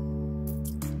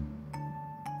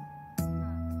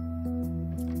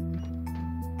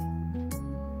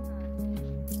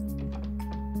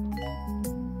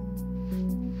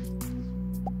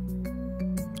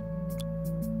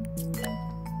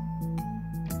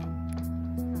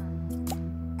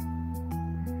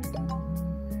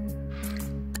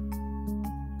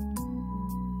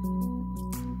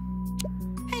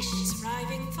 Patients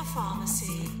arriving for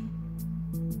pharmacy.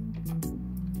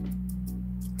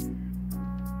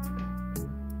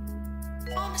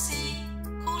 Pharmacy,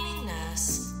 calling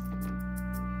nurse.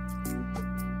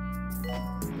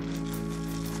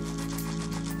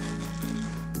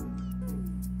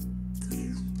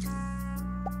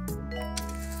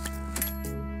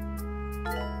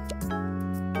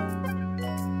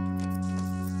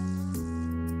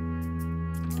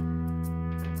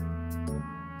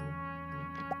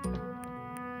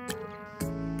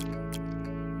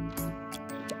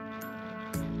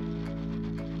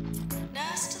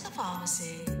 Nurse to the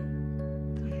pharmacy.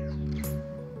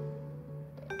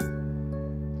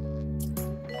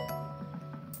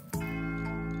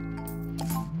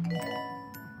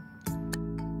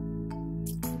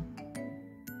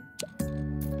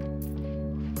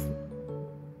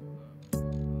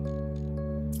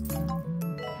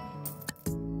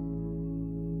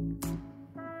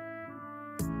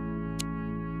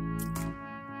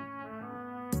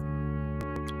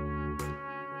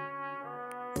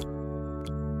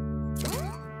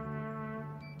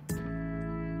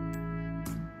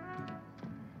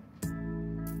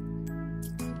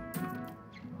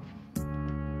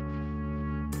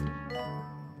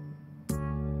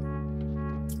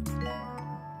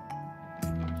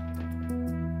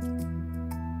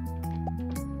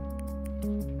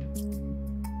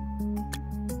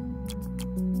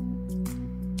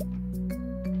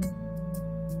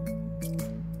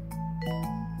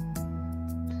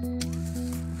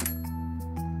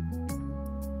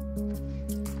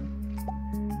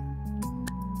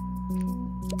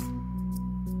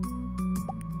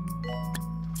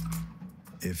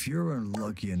 If you're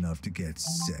unlucky enough to get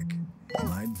sick,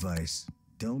 my advice,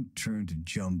 don't turn to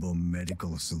Jumbo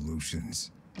Medical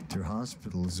Solutions. Their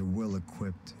hospitals are well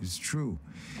equipped, it's true.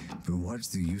 But what's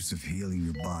the use of healing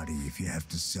your body if you have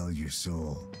to sell your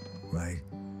soul, right?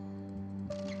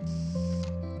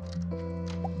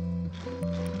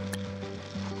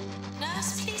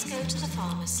 Nurse, please go to the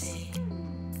pharmacy.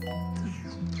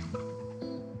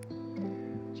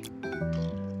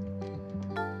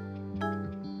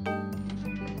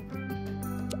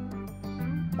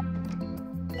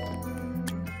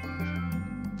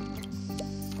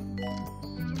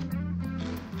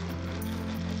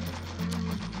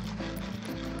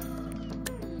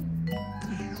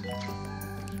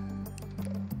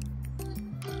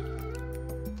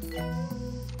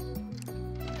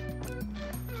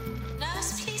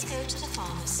 Nurse, please go to the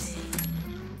pharmacy.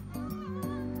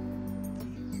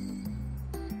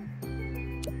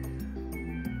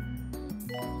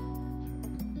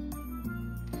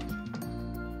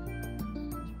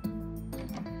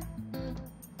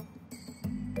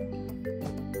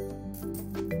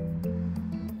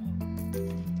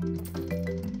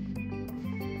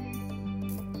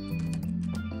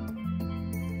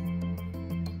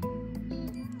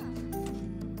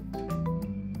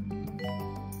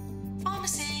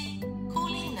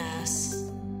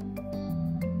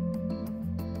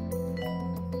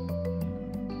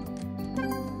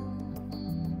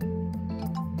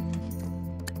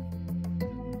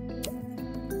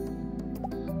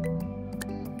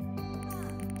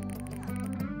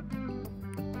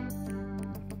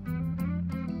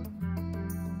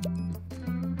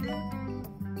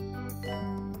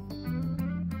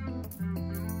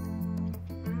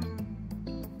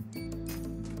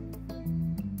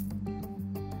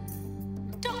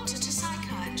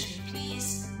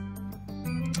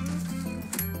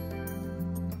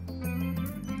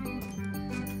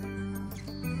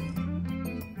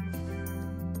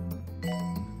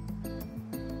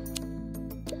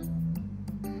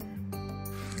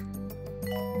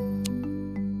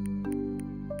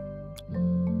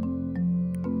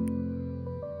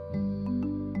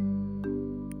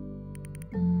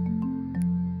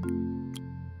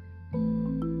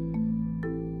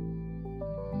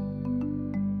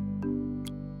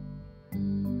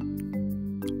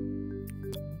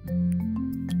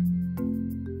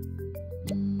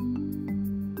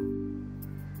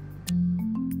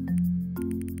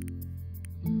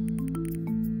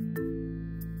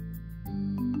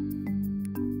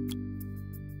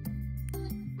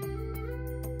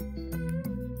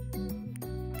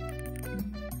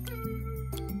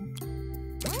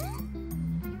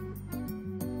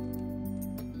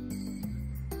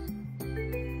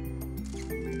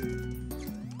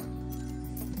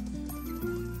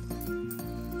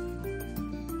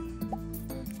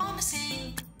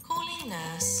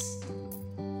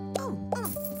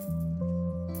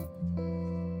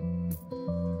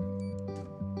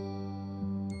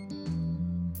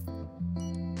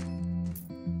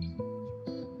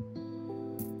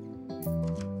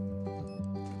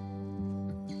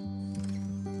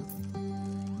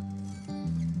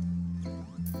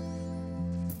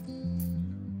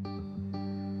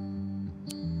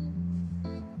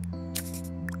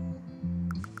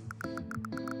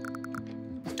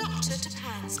 doctor to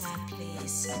Pan's lab,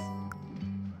 please.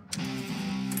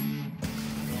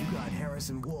 You got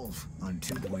Harrison Wolf on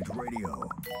 2-Point Radio.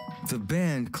 The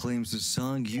band claims the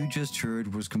song you just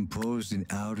heard was composed in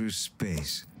outer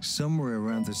space, somewhere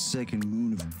around the second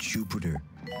moon of Jupiter.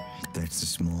 That's the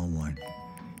small one.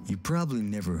 You probably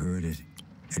never heard it.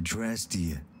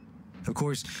 Adrastea. Of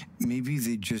course, maybe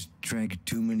they just drank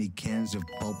too many cans of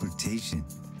palpitation.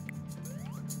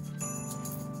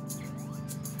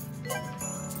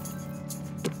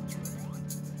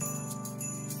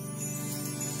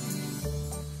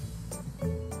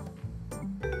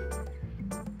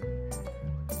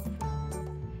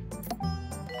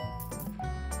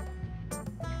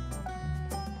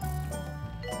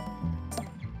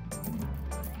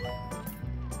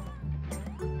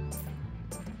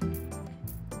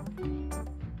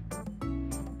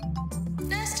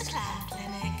 Nurse to Clown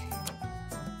Clinic.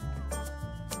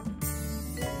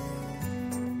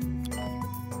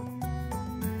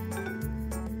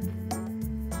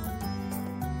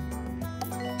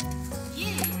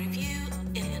 Yearly review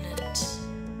imminent.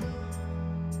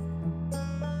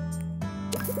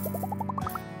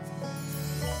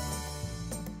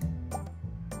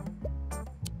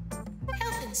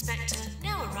 Health inspector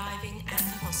now arriving at the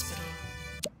hospital.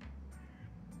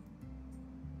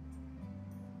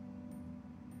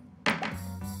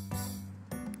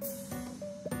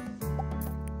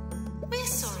 We're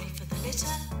sorry for the litter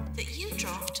that you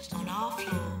dropped on our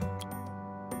floor.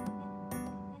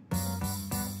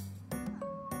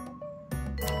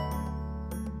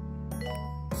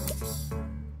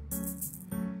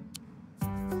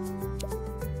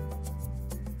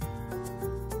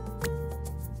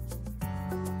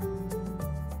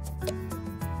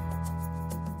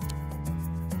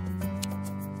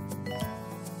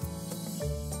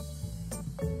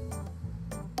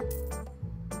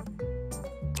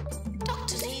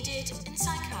 Doctor needed in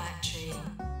psychiatry.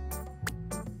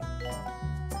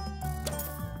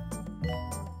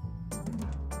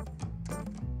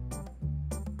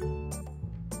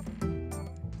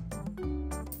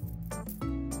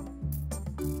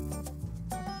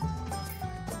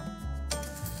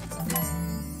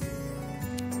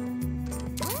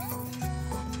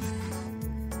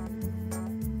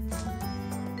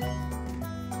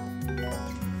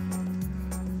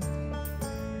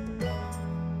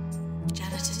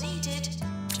 Janitor needed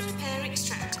to repair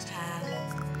extractor pan.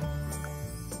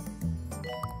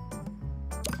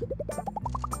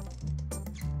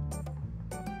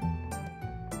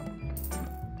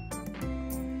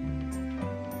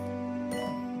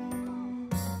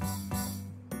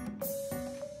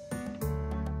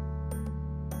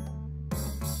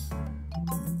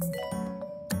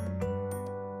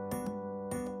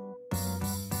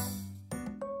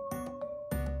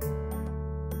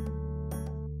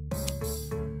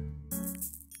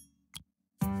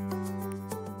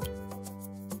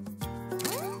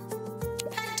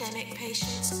 Pandemic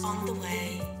patients on the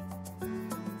way.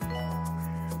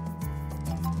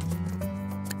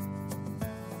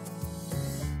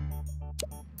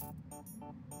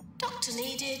 Doctor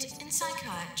needed in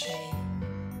psychiatry.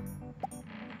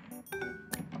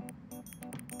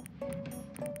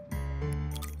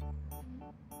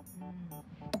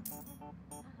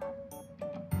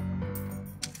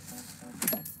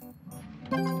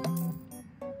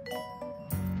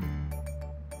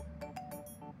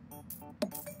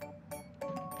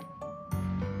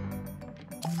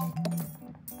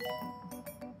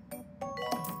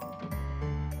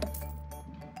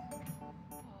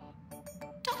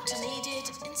 Doctor needed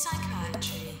in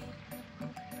psychiatry.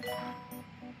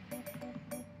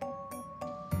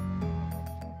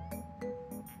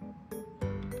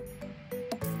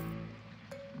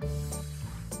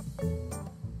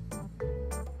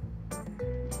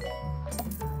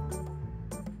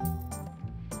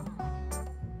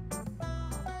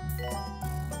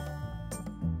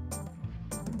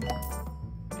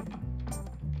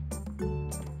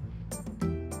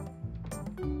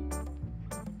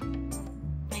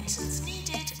 Maintenance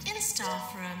needed in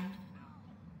staff room.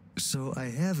 So I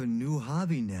have a new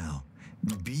hobby now,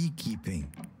 beekeeping.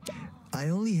 I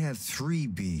only have 3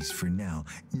 bees for now,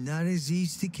 not as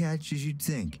easy to catch as you'd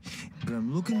think, but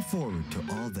I'm looking forward to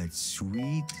all that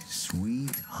sweet,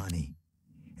 sweet honey.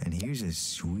 And here's a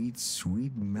sweet,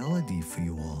 sweet melody for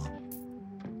you all.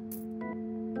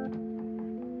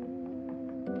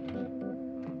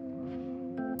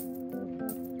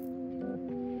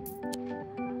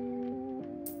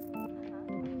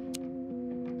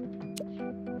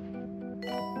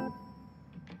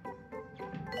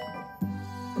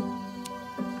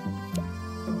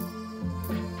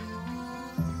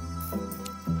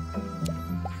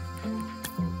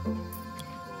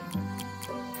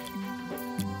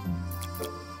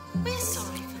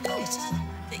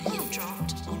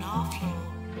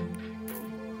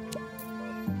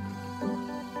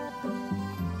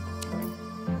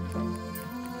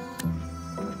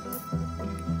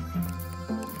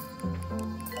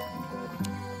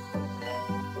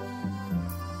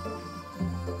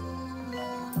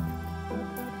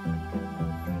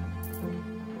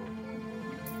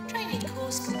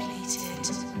 was completed.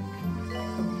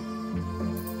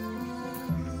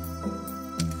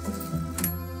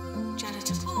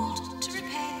 Janitor called to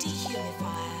repair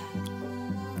dehumidifier.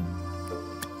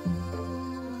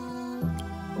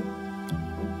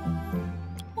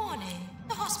 Warning,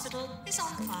 the hospital is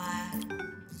on fire.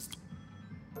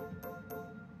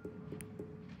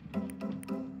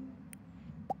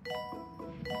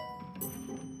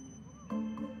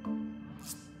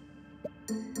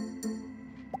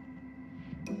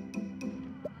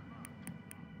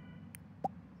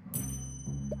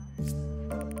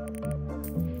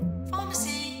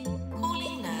 Pharmacy,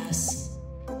 calling nurse.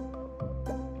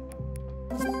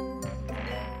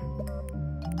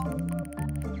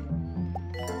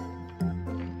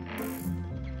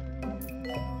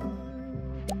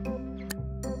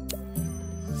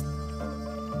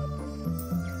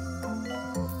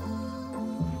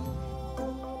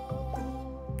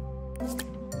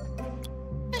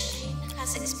 Machine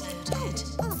has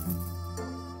exploded.